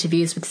initial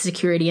interviews with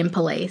security and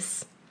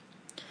police.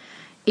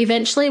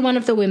 Eventually, one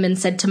of the women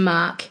said to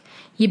Mark,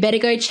 "You better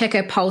go check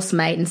her pulse,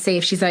 mate, and see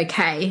if she's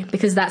okay,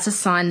 because that's a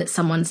sign that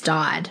someone's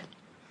died."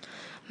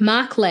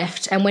 Mark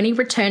left, and when he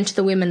returned to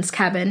the women's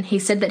cabin, he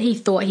said that he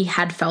thought he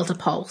had felt a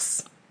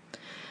pulse.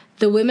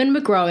 The women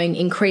were growing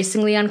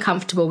increasingly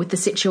uncomfortable with the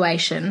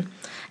situation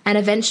and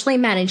eventually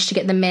managed to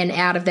get the men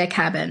out of their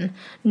cabin,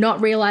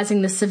 not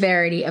realising the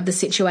severity of the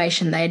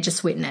situation they had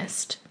just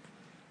witnessed.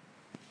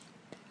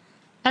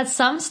 At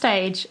some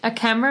stage, a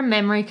camera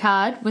memory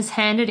card was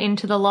handed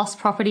into the lost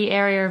property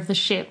area of the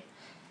ship,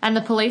 and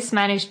the police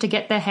managed to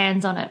get their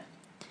hands on it.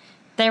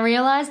 They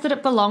realised that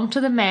it belonged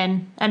to the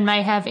men and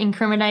may have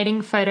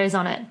incriminating photos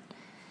on it.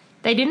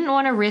 They didn't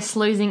want to risk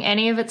losing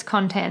any of its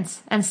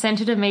contents and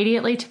sent it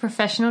immediately to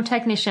professional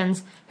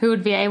technicians who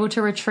would be able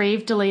to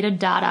retrieve deleted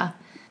data.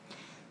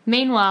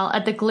 Meanwhile,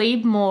 at the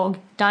Glebe morgue,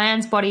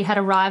 Diane's body had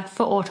arrived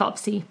for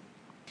autopsy.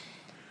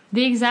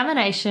 The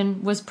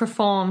examination was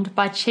performed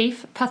by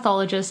Chief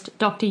Pathologist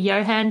Dr.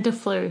 Johan de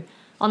Flue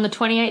on the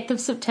 28th of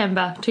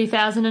September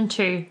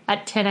 2002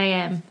 at 10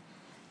 a.m.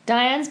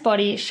 Diane's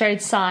body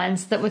showed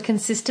signs that were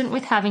consistent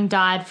with having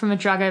died from a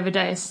drug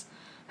overdose.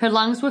 Her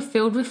lungs were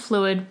filled with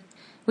fluid,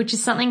 which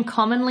is something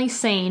commonly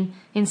seen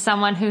in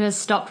someone who has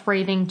stopped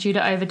breathing due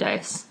to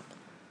overdose.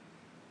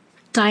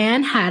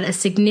 Diane had a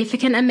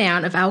significant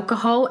amount of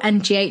alcohol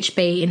and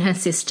GHB in her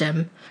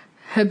system.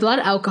 Her blood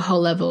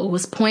alcohol level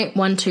was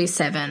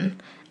 0.127,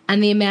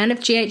 and the amount of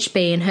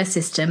GHB in her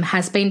system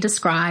has been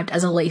described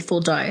as a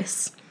lethal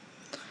dose.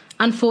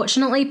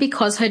 Unfortunately,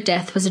 because her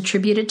death was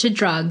attributed to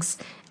drugs,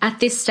 at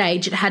this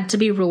stage it had to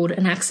be ruled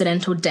an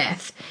accidental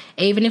death,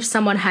 even if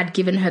someone had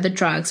given her the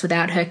drugs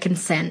without her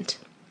consent.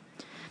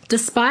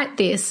 Despite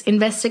this,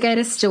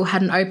 investigators still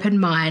had an open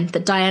mind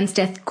that Diane's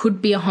death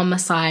could be a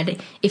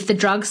homicide if the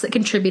drugs that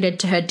contributed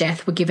to her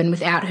death were given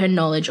without her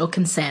knowledge or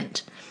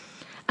consent.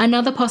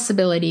 Another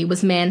possibility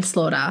was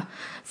manslaughter,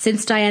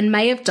 since Diane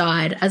may have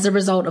died as a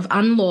result of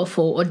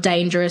unlawful or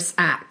dangerous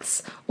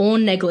acts, or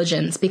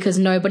negligence because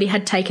nobody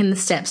had taken the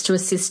steps to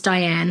assist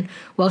Diane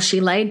while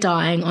she lay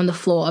dying on the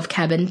floor of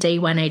cabin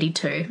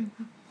D182.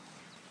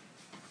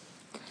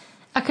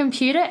 A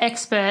computer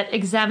expert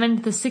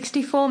examined the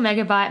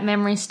 64-megabyte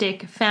memory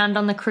stick found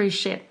on the cruise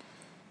ship.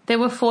 There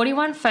were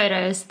 41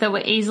 photos that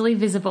were easily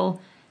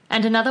visible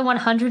and another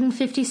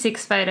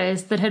 156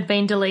 photos that had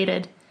been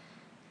deleted.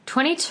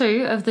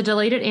 22 of the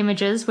deleted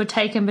images were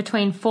taken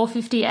between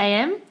 4:50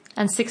 a.m.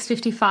 and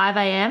 6:55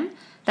 a.m.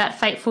 that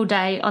fateful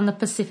day on the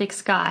Pacific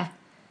sky.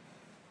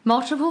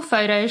 Multiple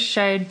photos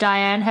showed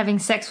Diane having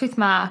sex with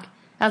Mark,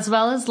 as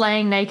well as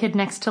laying naked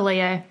next to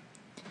Leo.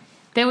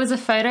 There was a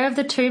photo of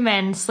the two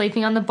men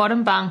sleeping on the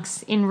bottom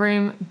bunks in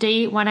room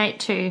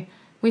D182,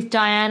 with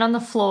Diane on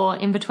the floor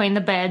in between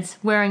the beds,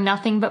 wearing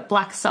nothing but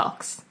black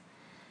socks.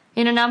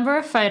 In a number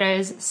of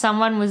photos,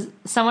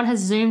 someone has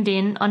zoomed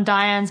in on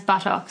Diane's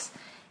buttocks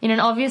in an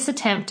obvious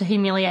attempt to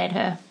humiliate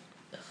her.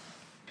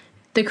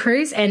 The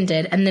cruise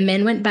ended and the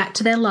men went back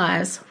to their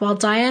lives, while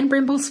Diane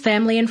Brimble's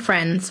family and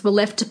friends were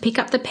left to pick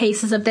up the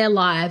pieces of their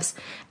lives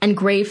and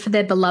grieve for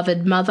their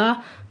beloved mother,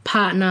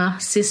 partner,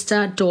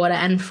 sister, daughter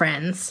and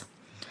friends.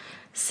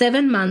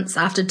 7 months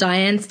after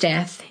Diane's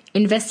death,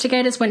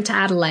 investigators went to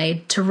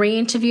Adelaide to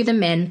re-interview the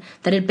men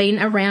that had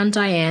been around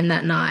Diane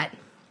that night.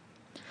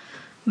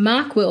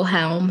 Mark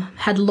Wilhelm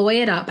had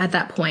lawyered up at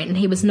that point and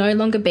he was no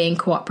longer being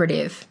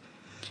cooperative.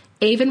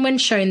 Even when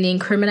shown the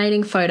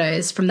incriminating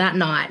photos from that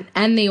night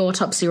and the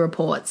autopsy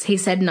reports, he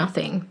said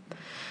nothing.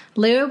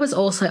 Leo was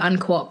also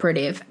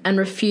uncooperative and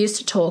refused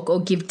to talk or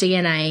give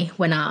DNA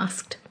when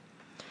asked.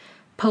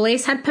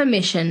 Police had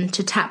permission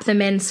to tap the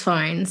men's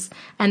phones,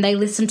 and they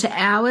listened to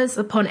hours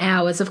upon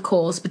hours of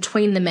calls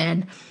between the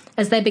men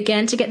as they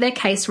began to get their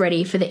case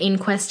ready for the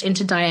inquest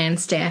into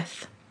Diane's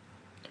death.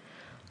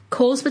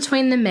 Calls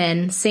between the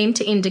men seemed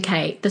to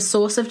indicate the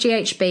source of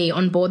GHB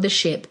on board the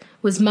ship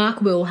was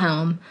Mark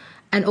Wilhelm,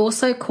 and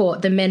also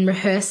caught the men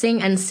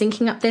rehearsing and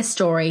syncing up their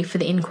story for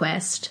the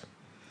inquest.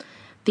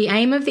 The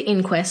aim of the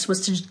inquest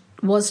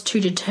was to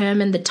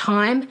determine the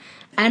time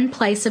and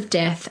place of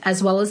death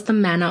as well as the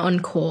manner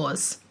and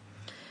cause.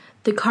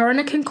 The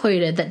coroner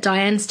concluded that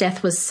Diane's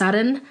death was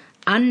sudden,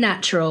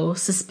 unnatural,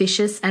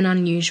 suspicious and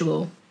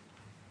unusual.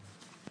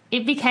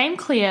 It became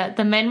clear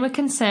the men were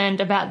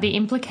concerned about the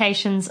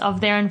implications of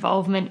their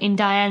involvement in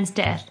Diane's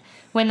death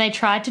when they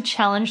tried to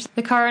challenge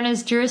the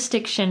coroner's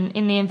jurisdiction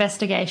in the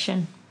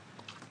investigation.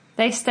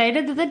 They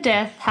stated that the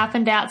death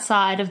happened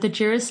outside of the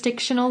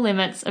jurisdictional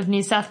limits of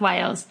New South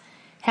Wales.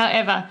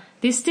 However,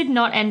 this did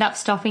not end up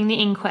stopping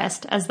the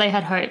inquest as they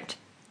had hoped.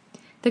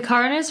 The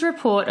coroner's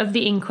report of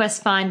the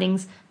inquest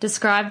findings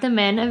described the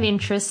men of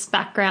interest's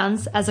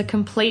backgrounds as a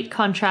complete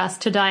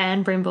contrast to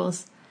Diane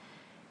Brimble's.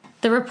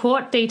 The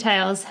report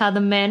details how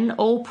the men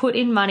all put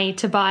in money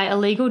to buy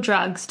illegal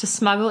drugs to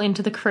smuggle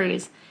into the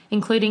cruise,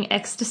 including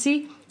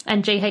ecstasy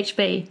and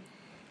GHB.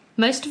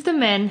 Most of the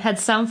men had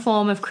some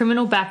form of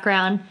criminal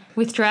background,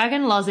 with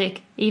Dragan Lozic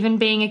even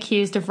being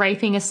accused of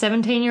raping a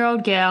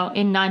 17-year-old girl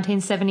in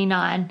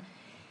 1979.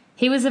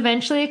 He was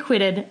eventually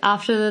acquitted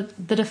after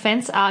the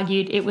defence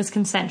argued it was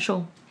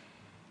consensual.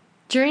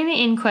 During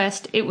the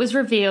inquest, it was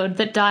revealed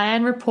that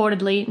Diane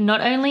reportedly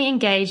not only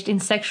engaged in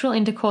sexual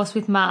intercourse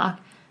with Mark,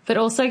 but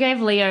also gave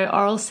Leo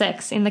oral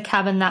sex in the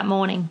cabin that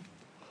morning.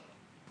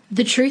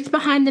 The truth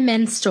behind the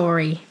men's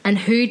story and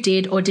who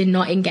did or did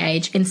not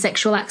engage in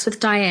sexual acts with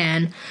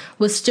Diane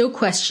was still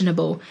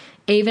questionable,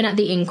 even at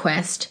the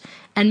inquest,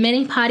 and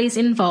many parties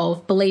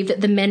involved believed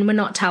that the men were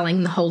not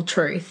telling the whole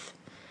truth.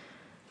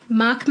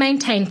 Mark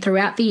maintained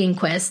throughout the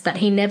inquest that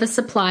he never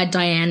supplied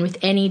Diane with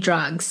any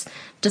drugs,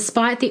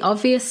 despite the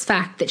obvious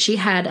fact that she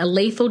had a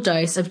lethal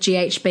dose of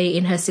GHB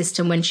in her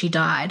system when she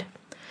died.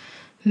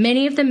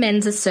 Many of the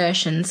men's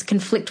assertions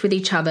conflict with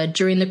each other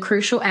during the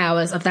crucial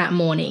hours of that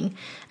morning,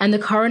 and the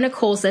coroner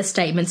calls their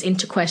statements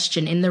into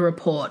question in the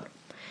report.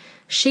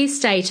 She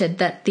stated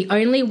that the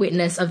only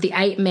witness of the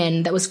 8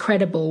 men that was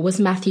credible was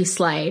Matthew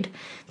Slade.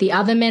 The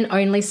other men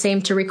only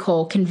seemed to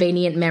recall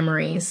convenient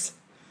memories.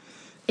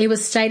 It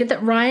was stated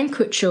that Ryan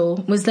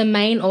Kutchell was the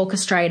main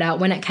orchestrator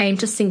when it came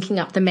to syncing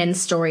up the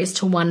men's stories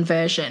to one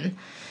version,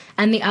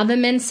 and the other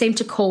men seemed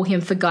to call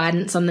him for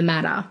guidance on the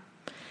matter.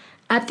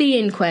 At the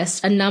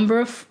inquest, a number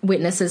of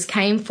witnesses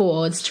came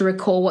forwards to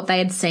recall what they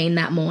had seen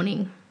that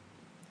morning.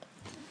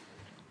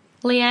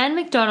 Leanne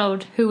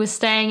McDonald, who was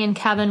staying in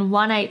cabin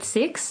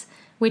 186,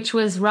 which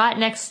was right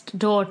next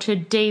door to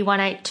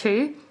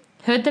D182,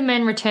 heard the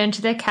men return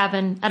to their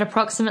cabin at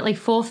approximately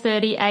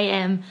 4:30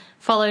 a.m,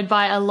 followed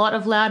by a lot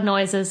of loud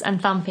noises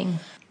and thumping.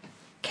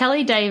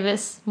 Kelly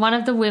Davis, one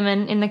of the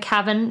women in the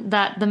cabin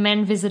that the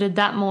men visited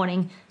that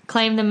morning,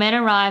 claimed the men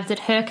arrived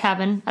at her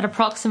cabin at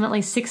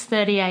approximately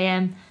 6:30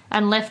 a.m,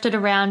 and left at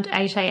around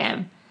 8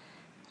 a.m.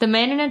 The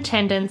men in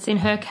attendance in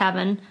her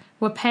cabin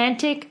were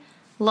Pantic,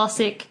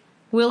 Lozic,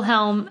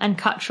 Wilhelm and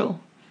Kutchell.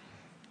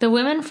 The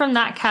women from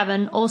that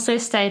cabin also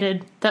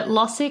stated that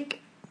Lozic,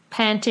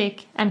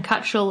 Pantic and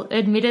Kutchell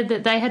admitted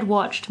that they had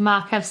watched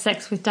Mark have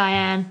sex with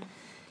Diane.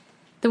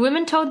 The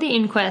women told the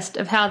inquest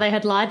of how they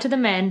had lied to the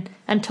men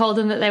and told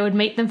them that they would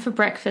meet them for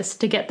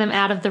breakfast to get them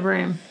out of the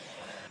room.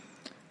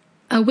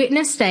 A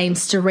witness named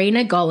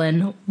Starina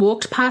Golan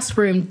walked past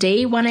room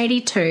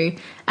D182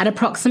 at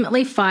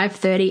approximately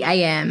 5:30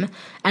 a.m.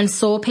 and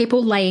saw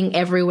people laying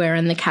everywhere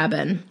in the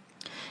cabin.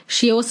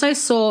 She also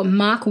saw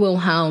Mark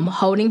Wilhelm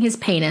holding his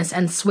penis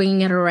and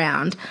swinging it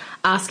around,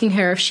 asking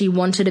her if she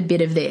wanted a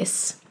bit of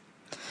this.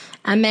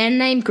 A man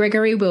named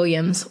Gregory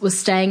Williams was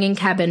staying in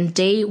cabin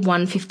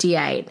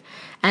D158,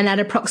 and at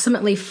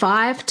approximately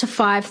 5 to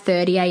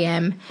 5:30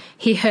 a.m.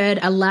 he heard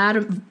a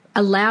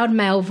loud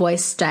male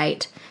voice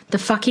state, "The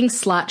fucking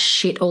slut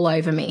shit all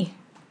over me."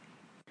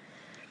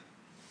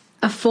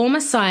 A former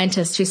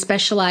scientist who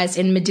specialised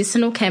in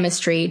medicinal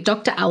chemistry,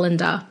 Dr.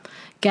 Allender,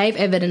 gave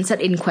evidence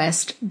at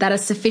inquest that a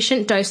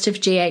sufficient dose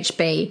of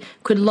GHB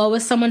could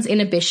lower someone's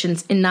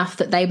inhibitions enough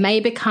that they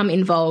may become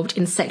involved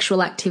in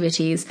sexual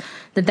activities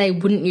that they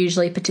wouldn't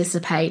usually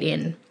participate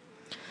in.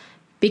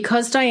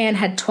 Because Diane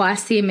had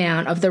twice the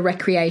amount of the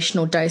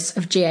recreational dose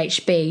of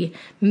GHB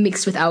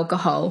mixed with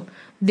alcohol,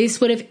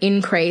 this would have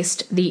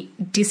increased the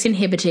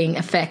disinhibiting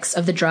effects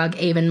of the drug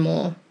even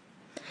more.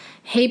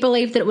 He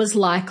believed that it was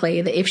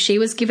likely that if she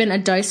was given a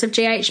dose of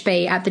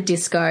GHB at the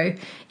disco,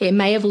 it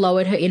may have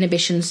lowered her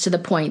inhibitions to the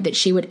point that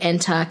she would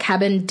enter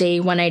cabin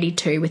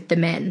D182 with the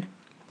men.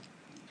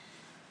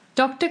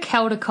 Dr.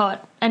 Caldecott,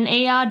 an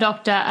ER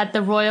doctor at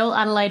the Royal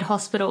Adelaide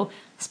Hospital,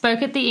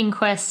 spoke at the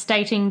inquest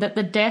stating that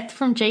the death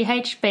from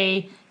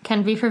GHB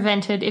can be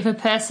prevented if a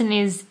person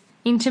is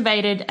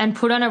intubated and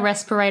put on a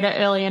respirator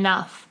early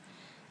enough.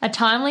 A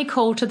timely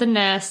call to the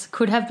nurse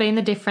could have been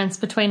the difference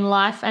between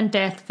life and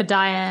death for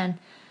Diane.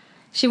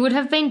 She would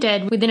have been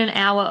dead within an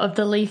hour of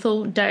the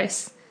lethal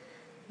dose.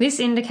 This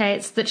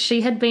indicates that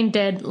she had been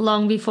dead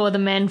long before the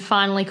men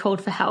finally called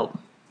for help.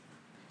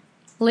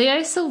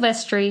 Leo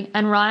Silvestri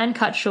and Ryan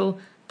Cutchell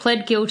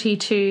pled guilty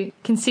to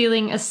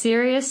concealing a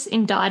serious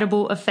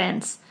indictable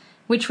offence,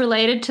 which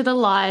related to the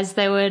lies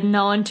they were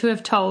known to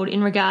have told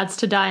in regards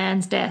to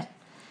Diane's death.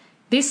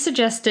 This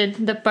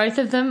suggested that both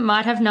of them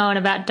might have known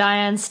about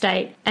Diane's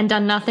state and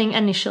done nothing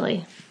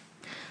initially.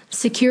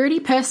 Security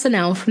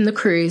personnel from the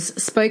cruise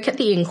spoke at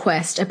the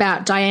inquest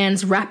about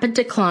Diane's rapid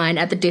decline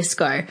at the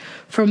disco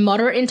from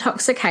moderate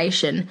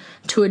intoxication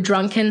to a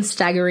drunken,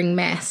 staggering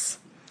mess.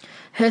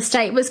 Her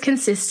state was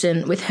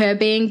consistent with her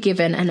being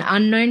given an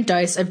unknown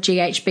dose of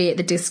GHB at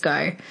the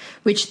disco,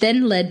 which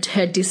then led to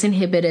her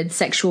disinhibited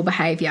sexual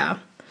behaviour.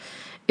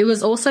 It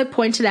was also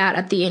pointed out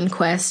at the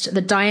inquest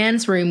that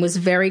Diane's room was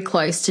very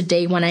close to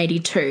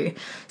D182,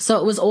 so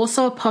it was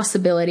also a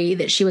possibility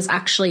that she was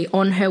actually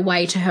on her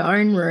way to her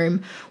own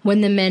room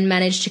when the men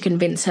managed to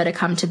convince her to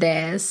come to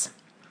theirs.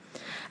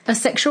 A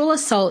sexual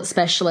assault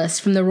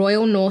specialist from the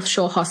Royal North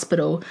Shore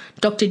Hospital,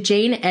 Dr.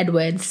 Jean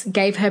Edwards,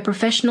 gave her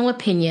professional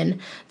opinion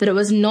that it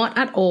was not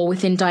at all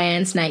within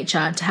Diane's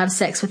nature to have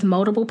sex with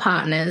multiple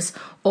partners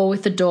or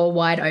with the door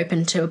wide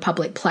open to a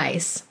public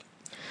place.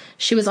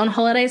 She was on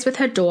holidays with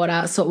her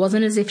daughter, so it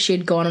wasn't as if she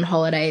had gone on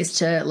holidays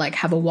to,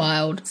 have a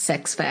wild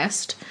sex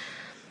fest.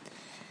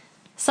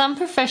 Some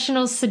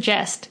professionals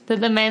suggest that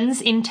the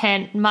men's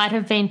intent might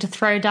have been to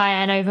throw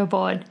Diane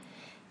overboard,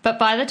 but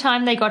by the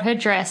time they got her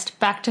dressed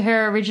back to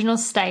her original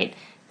state,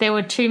 there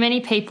were too many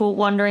people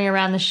wandering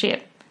around the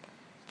ship.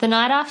 The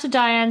night after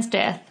Diane's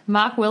death,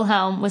 Mark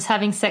Wilhelm was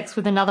having sex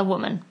with another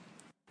woman.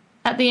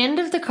 At the end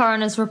of the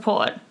coroner's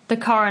report, the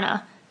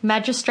coroner,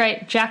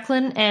 Magistrate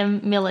Jacqueline M.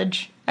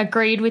 Millage,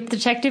 agreed with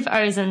Detective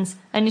Ozen's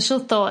initial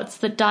thoughts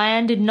that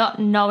Diane did not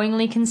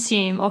knowingly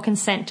consume or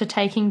consent to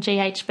taking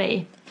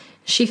GHB.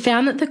 She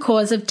found that the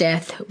cause of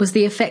death was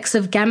the effects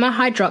of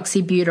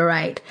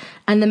gamma-hydroxybutyrate,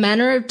 and the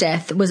manner of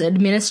death was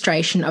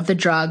administration of the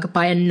drug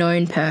by a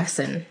known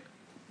person.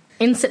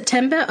 In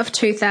September of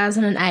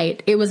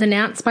 2008, it was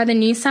announced by the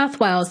New South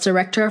Wales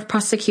Director of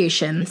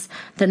Prosecutions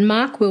that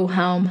Mark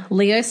Wilhelm,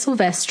 Leo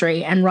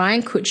Silvestri and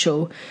Ryan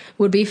Cutchell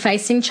would be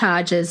facing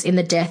charges in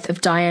the death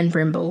of Diane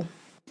Brimble.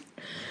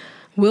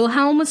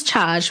 Wilhelm was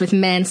charged with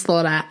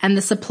manslaughter and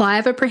the supply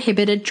of a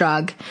prohibited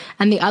drug,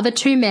 and the other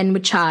two men were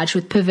charged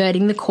with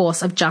perverting the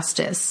course of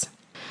justice.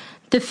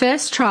 The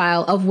first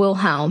trial of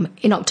Wilhelm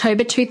in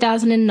October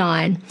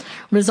 2009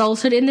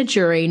 resulted in the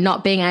jury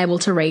not being able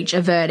to reach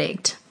a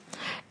verdict.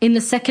 In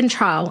the second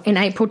trial in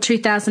April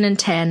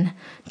 2010,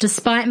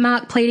 despite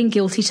Mark pleading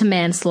guilty to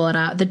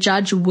manslaughter, the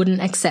judge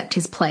wouldn't accept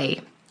his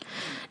plea.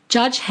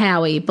 Judge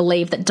Howie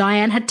believed that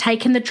Diane had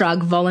taken the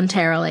drug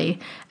voluntarily,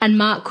 and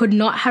Mark could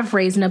not have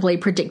reasonably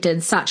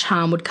predicted such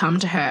harm would come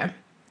to her.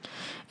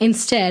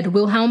 Instead,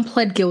 Wilhelm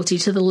pled guilty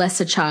to the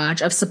lesser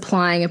charge of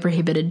supplying a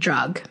prohibited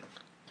drug.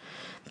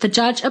 The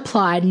judge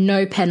applied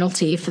no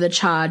penalty for the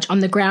charge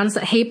on the grounds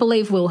that he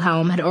believed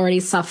Wilhelm had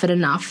already suffered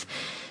enough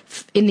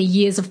in the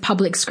years of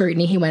public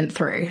scrutiny he went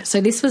through. So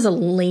this was a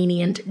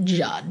lenient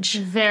judge.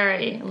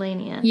 Very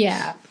lenient.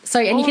 Yeah. So,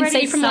 and you can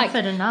see from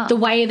the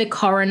way the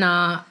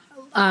coroner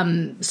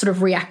sort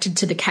of reacted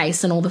to the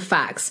case and all the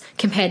facts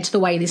compared to the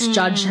way this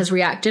judge has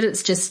reacted.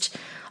 It's just,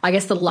 I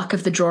guess, the luck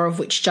of the draw of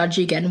which judge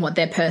you get and what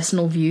their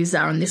personal views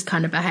are on this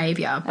kind of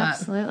behaviour.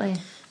 Absolutely.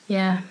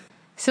 Yeah.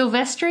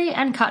 Silvestri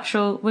and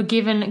Cutshall were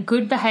given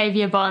good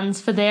behaviour bonds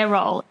for their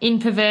role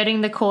in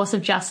perverting the course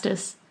of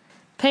justice.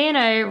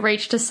 P&O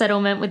reached a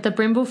settlement with the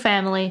Brimble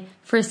family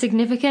for a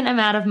significant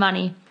amount of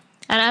money,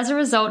 and as a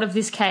result of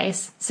this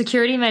case,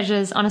 security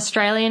measures on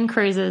Australian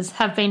cruises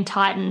have been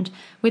tightened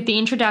with the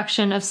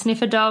introduction of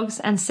sniffer dogs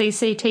and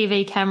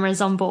CCTV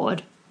cameras on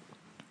board.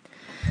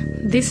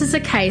 This is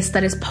a case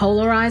that is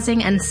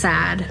polarising and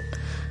sad.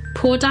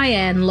 Poor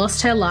Diane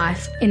lost her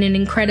life in an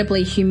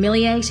incredibly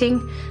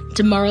humiliating,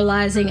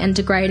 demoralising and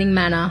degrading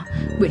manner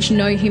which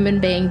no human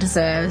being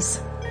deserves.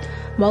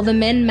 While the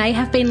men may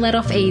have been let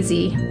off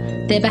easy,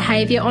 their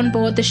behaviour on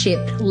board the ship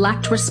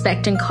lacked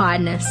respect and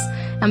kindness,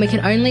 and we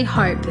can only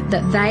hope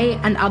that they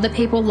and other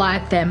people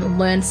like them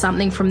learn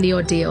something from the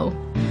ordeal.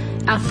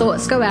 Our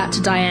thoughts go out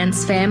to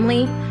Diane's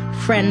family,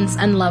 friends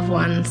and loved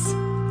ones.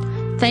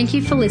 Thank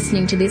you for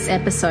listening to this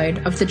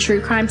episode of the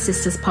True Crime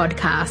Sisters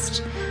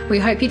podcast. We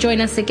hope you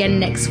join us again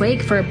next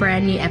week for a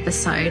brand new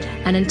episode,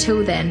 and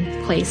until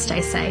then, please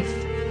stay safe.